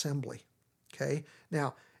Christian assembly? Okay.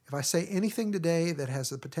 Now, if I say anything today that has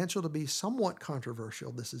the potential to be somewhat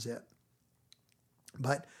controversial, this is it.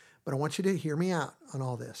 But I want you to hear me out on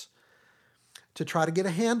all this. To try to get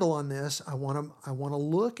a handle on this, I want to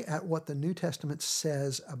look at what the New Testament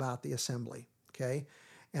says about the assembly. Okay,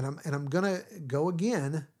 and I'm going to go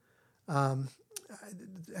again, and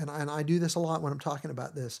I do this a lot when I'm talking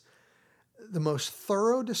about this. The most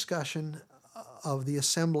thorough discussion of the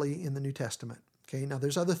assembly in the New Testament. Okay, now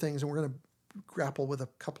there's other things, and we're going to grapple with a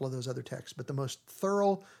couple of those other texts, but the most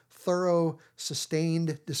thorough,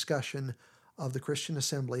 sustained discussion of the Christian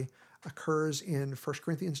assembly occurs in 1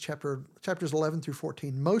 Corinthians chapters 11 through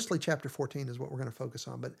 14. Mostly chapter 14 is what we're going to focus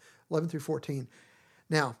on, but 11 through 14.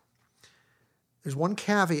 Now, there's one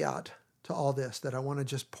caveat to all this that I want to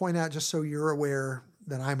just point out just so you're aware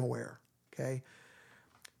that I'm aware, okay?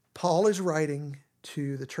 Paul is writing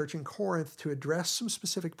to the church in Corinth to address some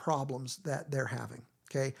specific problems that they're having,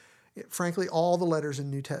 okay? Frankly, all the letters in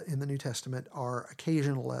the New Testament are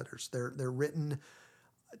occasional letters. They're written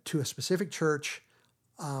to a specific church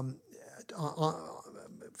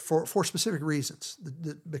for specific reasons,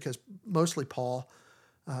 because mostly Paul,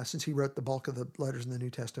 since he wrote the bulk of the letters in the New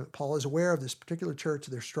Testament, Paul is aware of this particular church.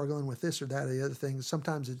 They're struggling with this or that or the other things.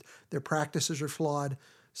 Sometimes their practices are flawed.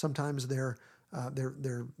 Sometimes their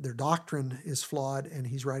doctrine is flawed, and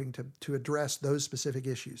he's writing to address those specific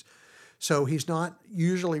issues. So he's not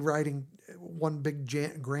usually writing one big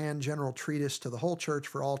grand general treatise to the whole church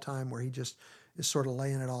for all time where he just is sort of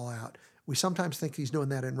laying it all out. We sometimes think he's doing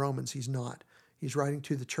that in Romans. He's not. He's writing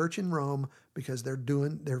to the church in Rome because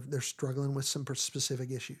they're struggling with some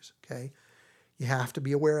specific issues. Okay, you have to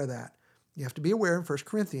be aware of that. You have to be aware in 1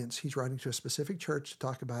 Corinthians, he's writing to a specific church to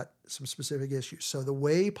talk about some specific issues. So the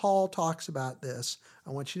way Paul talks about this,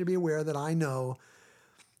 I want you to be aware that I know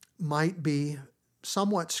might be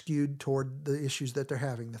somewhat skewed toward the issues that they're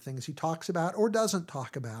having. The things he talks about or doesn't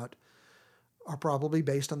talk about are probably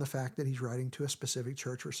based on the fact that he's writing to a specific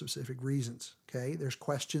church for specific reasons. Okay, there's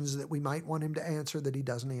questions that we might want him to answer that he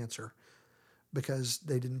doesn't answer because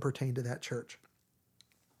they didn't pertain to that church.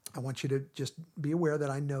 I want you to just be aware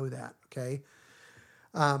that I know that. Okay.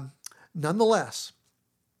 Nonetheless,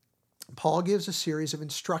 Paul gives a series of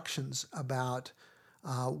instructions about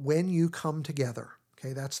when you come together.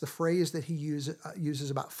 Okay, that's the phrase that he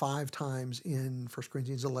uses about 5 times in 1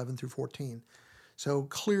 Corinthians 11 through 14. So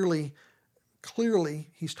clearly,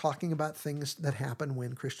 he's talking about things that happen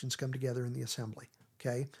when Christians come together in the assembly.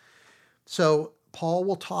 Okay, so Paul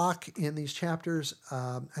will talk in these chapters,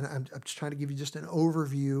 and I'm just trying to give you just an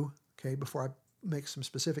overview, okay, before I make some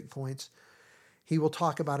specific points. He will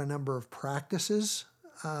talk about a number of practices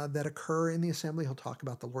that occur in the assembly. He'll talk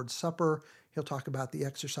about the Lord's Supper. He'll talk about the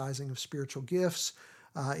exercising of spiritual gifts.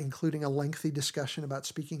 including a lengthy discussion about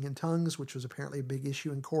speaking in tongues, which was apparently a big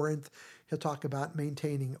issue in Corinth. He'll talk about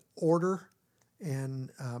maintaining order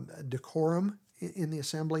and decorum in the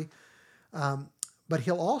assembly. But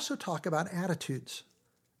he'll also talk about attitudes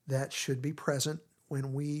that should be present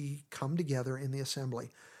when we come together in the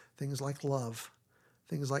assembly. Things like love,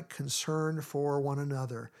 things like concern for one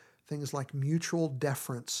another, things like mutual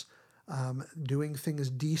deference, doing things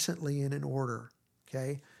decently and in order,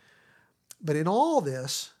 okay? But in all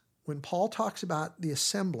this, when Paul talks about the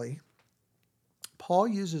assembly, Paul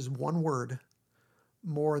uses one word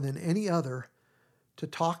more than any other to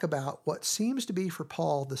talk about what seems to be for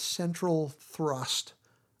Paul the central thrust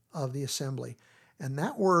of the assembly. And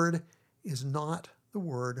that word is not the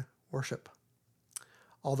word worship.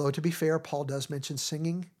 Although, to be fair, Paul does mention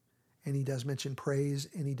singing, and he does mention praise,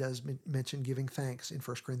 and he does mention giving thanks in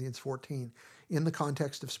 1 Corinthians 14 in the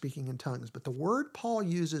context of speaking in tongues. But the word Paul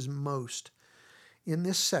uses most in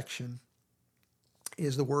this section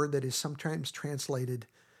is the word that is sometimes translated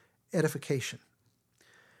edification.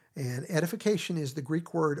 And edification is the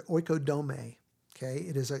Greek word oikodome. Okay,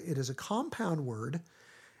 it is a compound word,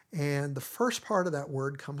 and the first part of that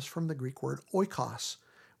word comes from the Greek word oikos,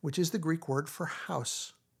 which is the Greek word for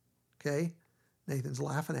house. Okay, Nathan's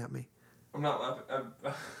laughing at me. I'm not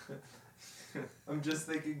laughing. I'm just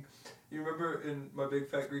thinking. You remember in My Big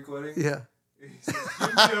Fat Greek Wedding? Yeah. He says,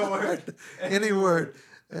 "Give me a word, Any word.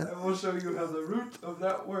 and I will show you how the root of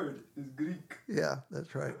that word is Greek." Yeah,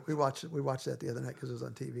 that's right. We watched that the other night because it was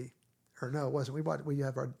on TV. Or no, it wasn't. We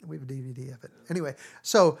have a DVD of it. Anyway,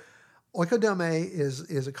 so oikodome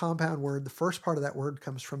is a compound word. The first part of that word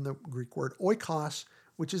comes from the Greek word oikos,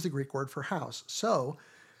 which is the Greek word for house. So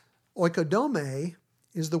oikodome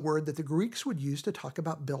is the word that the Greeks would use to talk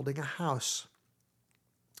about building a house.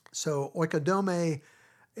 So oikodome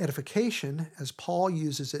edification, as Paul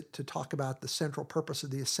uses it to talk about the central purpose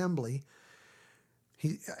of the assembly,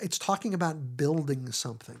 it's talking about building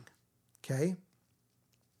something, okay?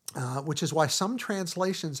 Which is why some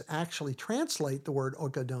translations actually translate the word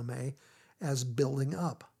oikodome as building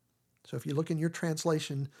up. So if you look in your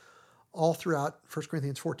translation all throughout 1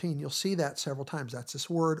 Corinthians 14, you'll see that several times. That's this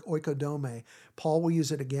word oikodome. Paul will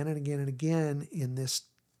use it again and again and again in this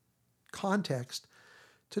context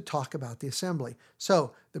to talk about the assembly.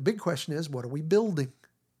 So the big question is, what are we building?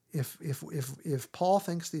 If Paul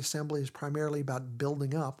thinks the assembly is primarily about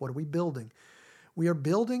building up, what are we building? We are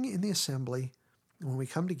building in the assembly. When we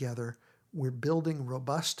come together, we're building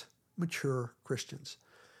robust, mature Christians.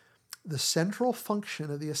 The central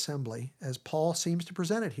function of the assembly, as Paul seems to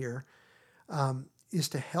present it here, is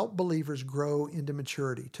to help believers grow into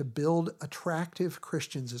maturity, to build attractive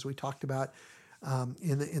Christians, as we talked about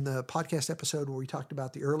in the podcast episode where we talked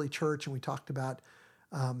about the early church, and we talked about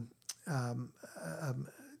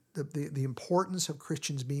the importance of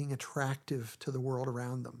Christians being attractive to the world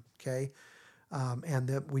around them. Okay, and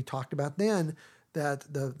that we talked about then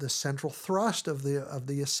that the central thrust of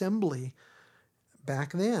the assembly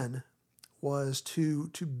back then was to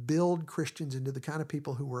build Christians into the kind of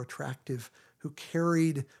people who were attractive, who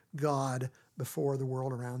carried God before the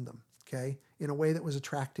world around them. Okay, in a way that was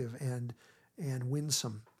attractive and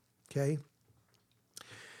winsome. Okay,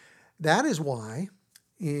 that is why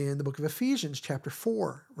in the book of Ephesians, chapter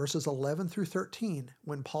 4, verses 11 through 13,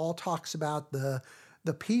 when Paul talks about the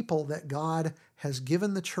people that God has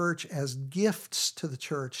given the church as gifts to the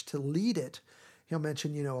church to lead it, he'll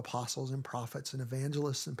mention, apostles and prophets and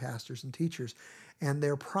evangelists and pastors and teachers, and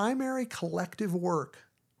their primary collective work,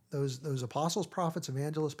 those apostles, prophets,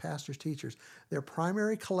 evangelists, pastors, teachers, their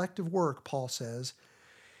primary collective work, Paul says,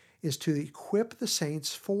 is to equip the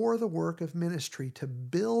saints for the work of ministry, to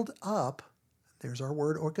build up, there's our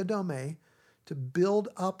word oikodome, to build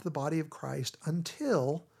up the body of Christ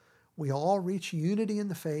until we all reach unity in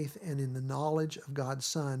the faith and in the knowledge of God's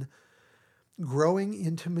Son, growing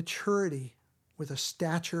into maturity with a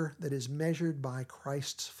stature that is measured by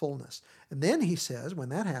Christ's fullness. And then he says, when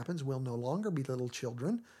that happens, we'll no longer be little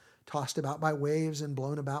children, tossed about by waves and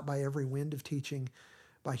blown about by every wind of teaching,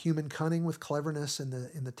 by human cunning with cleverness and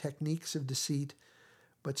the techniques of deceit,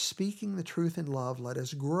 but speaking the truth in love, let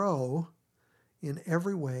us grow in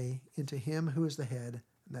every way into him who is the head,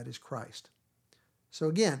 and that is Christ. So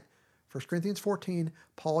again, 1 Corinthians 14,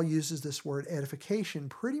 Paul uses this word edification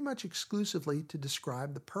pretty much exclusively to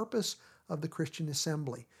describe the purpose of the Christian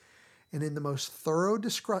assembly. And in the most thorough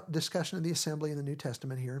discussion of the assembly in the New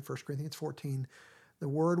Testament here in 1 Corinthians 14, the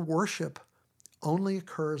word worship only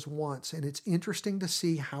occurs once, and it's interesting to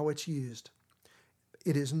see how it's used.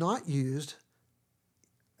 It's not used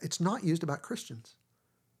about Christians.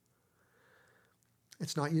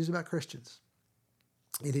 It's not used about Christians.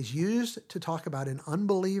 It is used to talk about an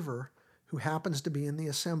unbeliever who happens to be in the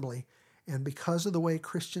assembly, and because of the way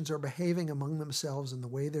Christians are behaving among themselves and the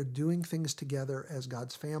way they're doing things together as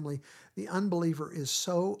God's family, the unbeliever is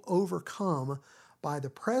so overcome by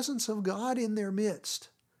the presence of God in their midst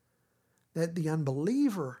that the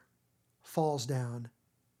unbeliever falls down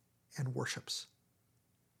and worships.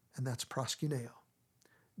 And that's proskuneo,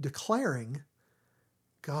 declaring,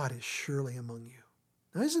 God is surely among you.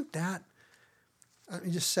 Now, let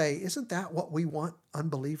me just say, isn't that what we want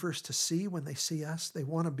unbelievers to see when they see us? They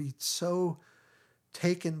want to be so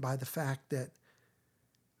taken by the fact that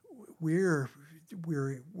we're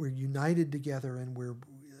united together and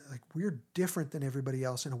we're different than everybody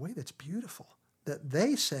else in a way that's beautiful. That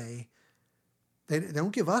they say, they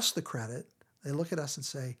don't give us the credit. They look at us and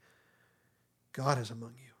say, God is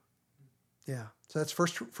among you. Yeah. So that's 1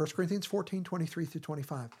 Corinthians 14, 23 through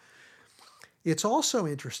 25. It's also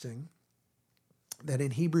interesting that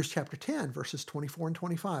in Hebrews chapter 10, verses 24 and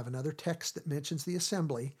 25, another text that mentions the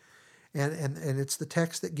assembly, and it's the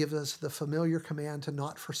text that gives us the familiar command to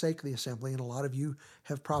not forsake the assembly. And a lot of you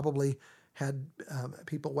have probably had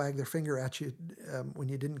people wag their finger at you when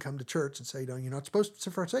you didn't come to church and say, "No, you're not supposed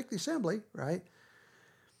to forsake the assembly," right?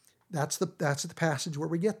 That's the passage where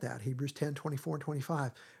we get that, Hebrews 10, 24 and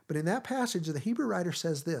 25. But in that passage, the Hebrew writer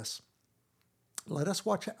says this, "Let us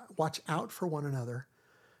watch out for one another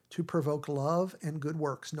to provoke love and good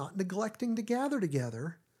works, not neglecting to gather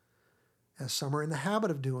together, as some are in the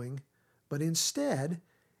habit of doing, but instead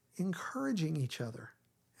encouraging each other,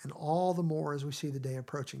 and all the more as we see the day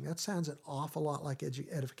approaching." That sounds an awful lot like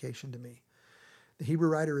edification to me. The Hebrew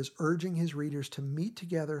writer is urging his readers to meet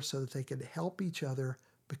together so that they could help each other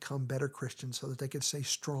become better Christians, so that they could stay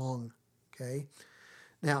strong, okay?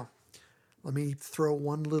 Now, let me throw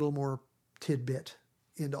one little more tidbit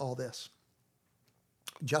into all this.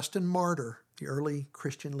 Justin Martyr, the early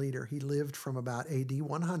Christian leader, he lived from about AD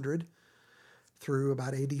 100 through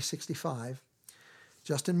about AD 65.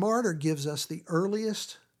 Justin Martyr gives us the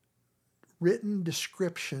earliest written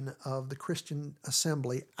description of the Christian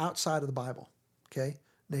assembly outside of the Bible. Okay?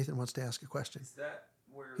 Nathan wants to ask a question. Is that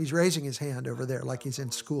where... He's raising his hand over there like he's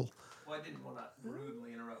in school. Well, I didn't want to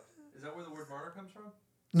rudely interrupt. Is that where the word martyr comes from?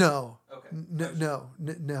 No. Okay.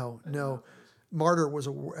 No. Martyr was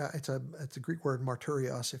it's a Greek word,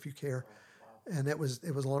 martyrios, if you care, and it was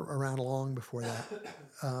around long before that.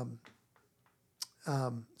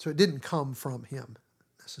 So it didn't come from him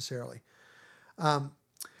necessarily.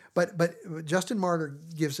 But Justin Martyr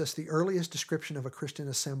gives us the earliest description of a Christian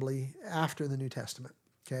assembly after the New Testament.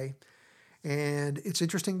 Okay, and it's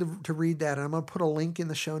interesting to read that. And I'm going to put a link in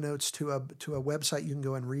the show notes to a website you can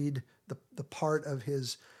go and read the part of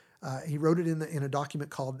his. He wrote it in a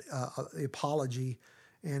document called the Apology,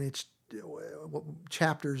 and it's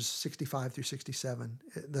chapters 65 through 67.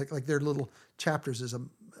 Like their little chapters is a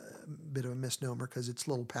bit of a misnomer because it's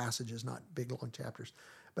little passages, not big long chapters.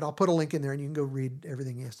 But I'll put a link in there, and you can go read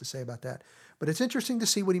everything he has to say about that. But it's interesting to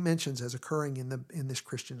see what he mentions as occurring in this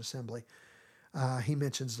Christian assembly. He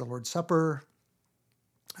mentions the Lord's Supper.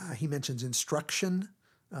 He mentions instruction,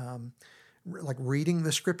 like reading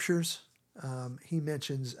the Scriptures. He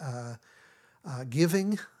mentions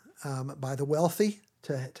giving by the wealthy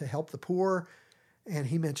to help the poor, and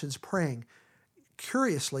he mentions praying.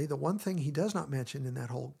 Curiously, the one thing he does not mention in that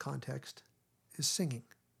whole context is singing,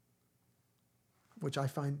 which I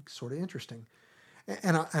find sort of interesting.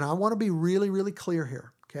 And I want to be really, really clear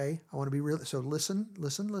here, okay? I want to be really, so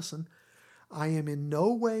listen. I am in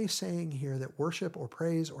no way saying here that worship or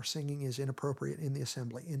praise or singing is inappropriate in the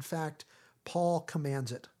assembly. In fact, Paul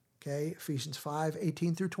commands it. Okay, Ephesians 5,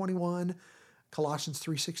 18 through 21, Colossians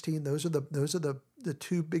 3:16. Those are the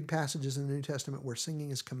two big passages in the New Testament where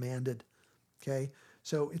singing is commanded. Okay,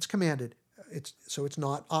 so it's commanded. It's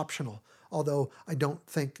not optional. Although I don't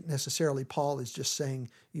think necessarily Paul is just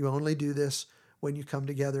saying you only do this when you come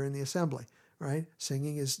together in the assembly, right?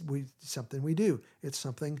 Singing is something we do. It's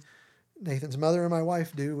something Nathan's mother and my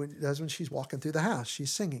wife does when she's walking through the house.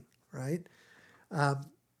 She's singing, right? But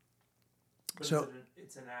so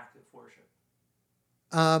it's an act of worship.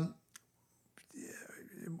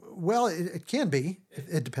 Well, it can be.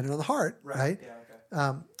 It depending on the heart, right? Yeah.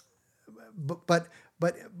 Okay. But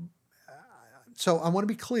so I want to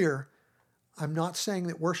be clear. I'm not saying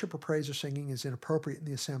that worship or praise or singing is inappropriate in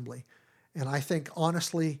the assembly, and I think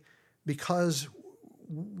honestly, because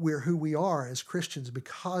we're who we are as Christians,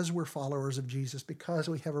 because we're followers of Jesus, because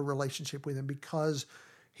we have a relationship with Him, because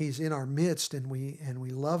He's in our midst and we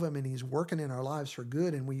love Him and He's working in our lives for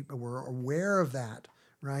good and we're aware of that,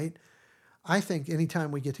 right? I think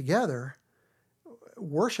anytime we get together,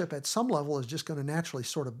 worship at some level is just going to naturally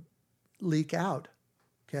sort of leak out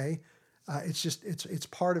Okay, it's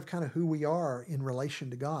part of kind of who we are in relation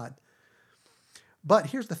to God. But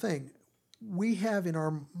here's the thing: we have in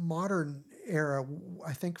our modern era,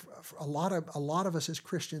 I think a lot of us as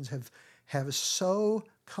Christians have so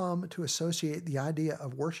come to associate the idea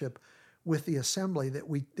of worship with the assembly that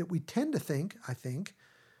we tend to think, I think,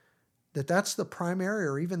 that that's the primary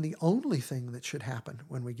or even the only thing that should happen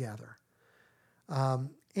when we gather,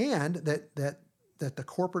 and that the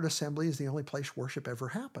corporate assembly is the only place worship ever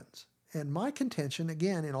happens. And my contention,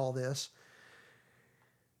 again, in all this,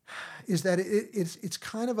 is that it's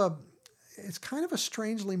kind of a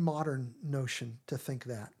strangely modern notion to think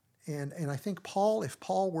that. And I think Paul, if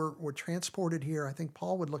Paul were transported here, I think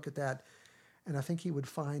Paul would look at that, and I think he would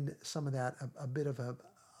find some of that a bit of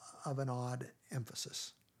an odd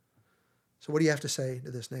emphasis. So what do you have to say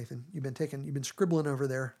to this, Nathan? You've been scribbling over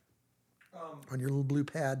there on your little blue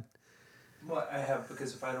pad. Well, I have,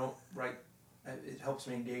 because if I don't write, it helps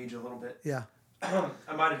me engage a little bit. Yeah. I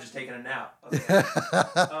might have just taken a nap.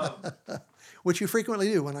 Which you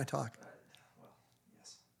frequently do when I talk.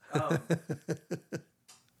 Well, yes.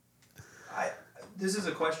 This is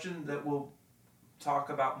a question that we'll talk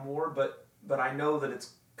about more, but I know that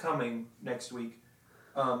it's coming next week.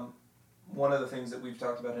 One of the things that we've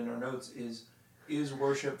talked about in our notes is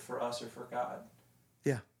worship for us or for God?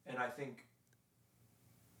 Yeah. And I think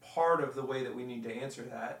part of the way that we need to answer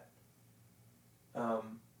that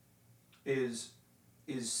is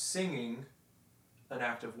singing an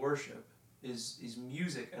act of worship? Is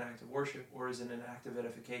music an act of worship, or is it an act of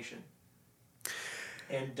edification?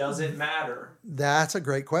 And does it matter? That's a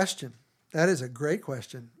great question. That is a great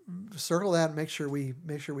question. Circle that and make sure we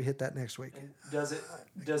hit that next week. And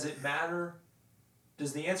does it matter?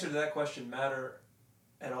 Does the answer to that question matter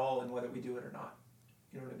at all in whether we do it or not?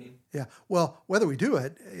 You know what I mean? Yeah. Well, whether we do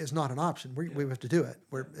it is not an option. We have to do it.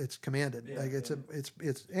 It's commanded. Yeah, like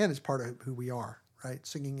it's part of who we are. Right.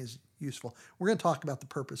 Singing is useful. We're going to talk about the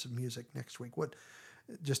purpose of music next week. What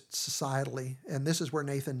just societally, and this is where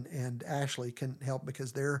Nathan and Ashley can help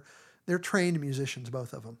because they're trained musicians,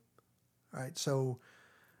 both of them. Right. So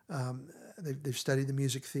they've studied the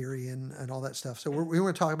music theory and all that stuff. So we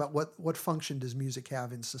want to talk about what function does music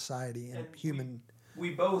have in society and human.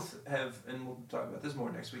 We both have, and we'll talk about this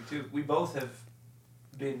more next week too. We both have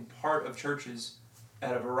been part of churches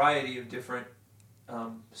at a variety of different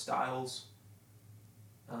styles,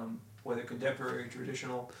 whether contemporary,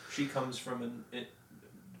 traditional. She comes from an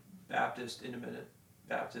Baptist, independent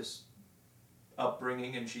Baptist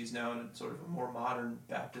upbringing, and she's now in a sort of a more modern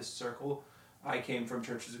Baptist circle. I came from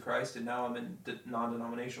Churches of Christ, and now I'm in the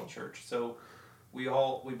non-denominational church. So we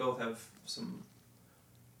both have some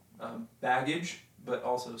baggage, but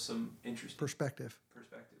also some interesting perspective.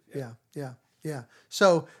 Yeah.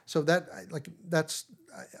 So that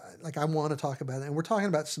I want to talk about it, and we're talking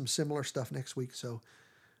about some similar stuff next week. So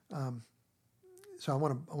I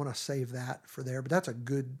want to save that for there. But that's a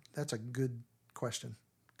good question.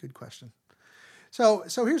 Good question. So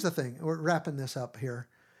here's the thing. We're wrapping this up here.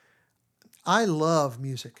 I love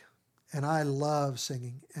music, and I love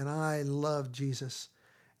singing, and I love Jesus,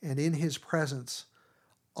 and in His presence,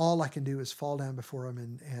 all I can do is fall down before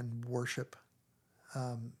Him and worship.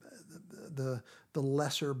 The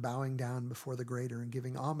lesser bowing down before the greater and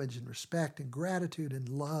giving homage and respect and gratitude and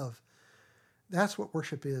love. That's what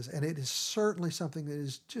worship is, and it is certainly something that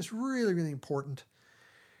is just really, really important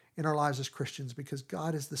in our lives as Christians because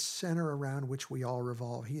God is the center around which we all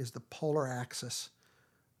revolve. He is the polar axis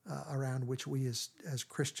around which we as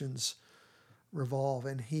Christians revolve,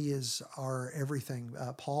 and He is our everything.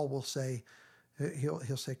 Paul will say,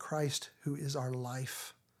 he'll say, Christ, who is our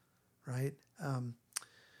life, right?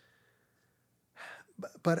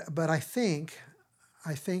 But I think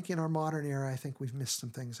in our modern era, I think we've missed some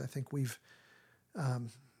things. I think we've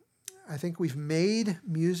made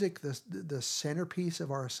music the centerpiece of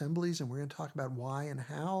our assemblies, and we're going to talk about why and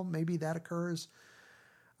how maybe that occurs.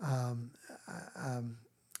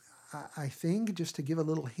 I think, just to give a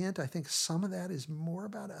little hint, I think some of that is more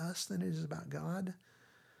about us than it is about God.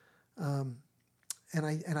 And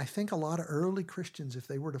I think a lot of early Christians, if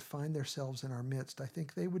they were to find themselves in our midst, I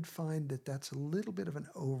think they would find that that's a little bit of an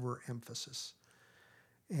overemphasis.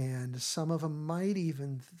 And some of them might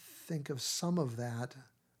even think of some of that,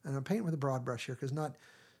 and I'm painting with a broad brush here because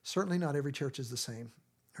certainly not every church is the same,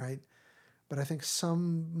 right? But I think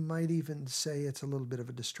some might even say it's a little bit of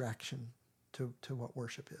a distraction to what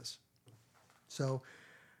worship is. So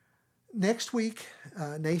next week,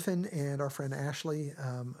 Nathan and our friend Ashley,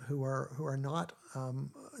 who are not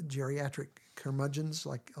geriatric curmudgeons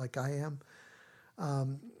like I am,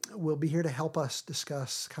 will be here to help us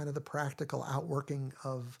discuss kind of the practical outworking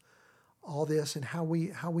of all this and how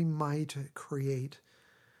we might create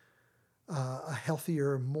a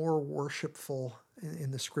healthier, more worshipful,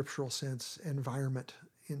 in the scriptural sense, environment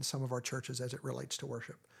in some of our churches as it relates to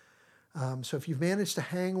worship. So if you've managed to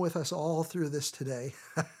hang with us all through this today,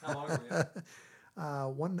 How long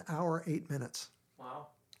are we? 1 hour, 8 minutes, Wow.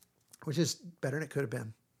 which is better than it could have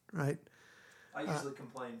been, right? I usually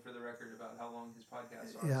complain, for the record, about how long his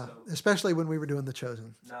podcasts are. Yeah, So especially when we were doing The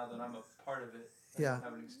Chosen. now that I'm a part of it, I Yeah. don't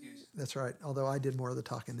have an excuse. That's right. Although I did more of the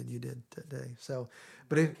talking than you did today. So,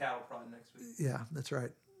 but Bring if, the cattle prod next week. yeah, that's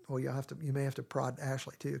right. Well, you may have to prod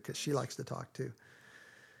Ashley too, because she likes to talk too.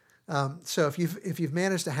 So if you've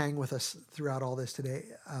managed to hang with us throughout all this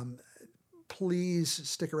today, please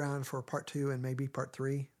stick around for part 2 and maybe part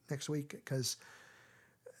 3 next week, because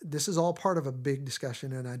this is all part of a big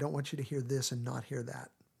discussion, and I don't want you to hear this and not hear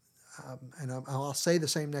that. And I'll say the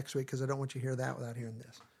same next week, because I don't want you to hear that without hearing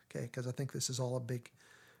this. Okay, because I think this is all a big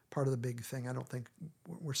part of the big thing. I don't think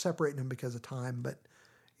we're separating them because of time, but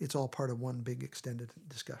it's all part of one big extended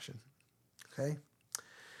discussion. Okay.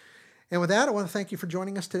 And with that, I want to thank you for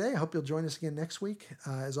joining us today. I hope you'll join us again next week.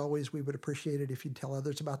 As always, we would appreciate it if you'd tell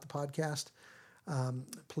others about the podcast.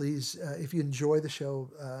 Please, if you enjoy the show,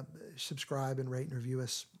 subscribe and rate and review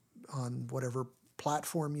us on whatever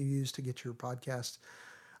platform you use to get your podcasts.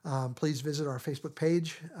 Please visit our Facebook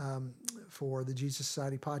page for the Jesus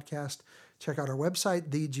Society podcast. Check out our website,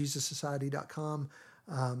 thejesussociety.com.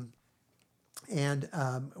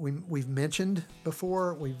 We've mentioned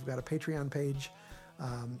before, we've got a Patreon page,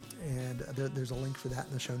 and there's a link for that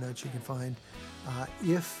in the show notes you can find.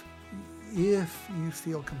 If you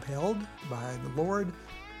feel compelled by the Lord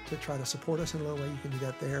to try to support us in a little way, you can do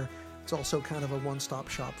that there. It's also kind of a one-stop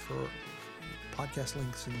shop for podcast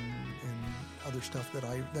links and other stuff that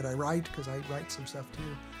I write, because I write some stuff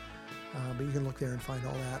too. But you can look there and find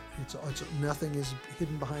all that. It's nothing is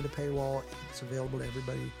hidden behind a paywall. It's available to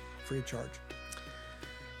everybody free of charge.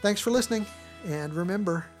 Thanks for listening, and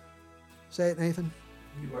remember, say it, Nathan.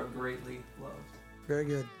 You are greatly loved. Very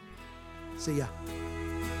good. See ya.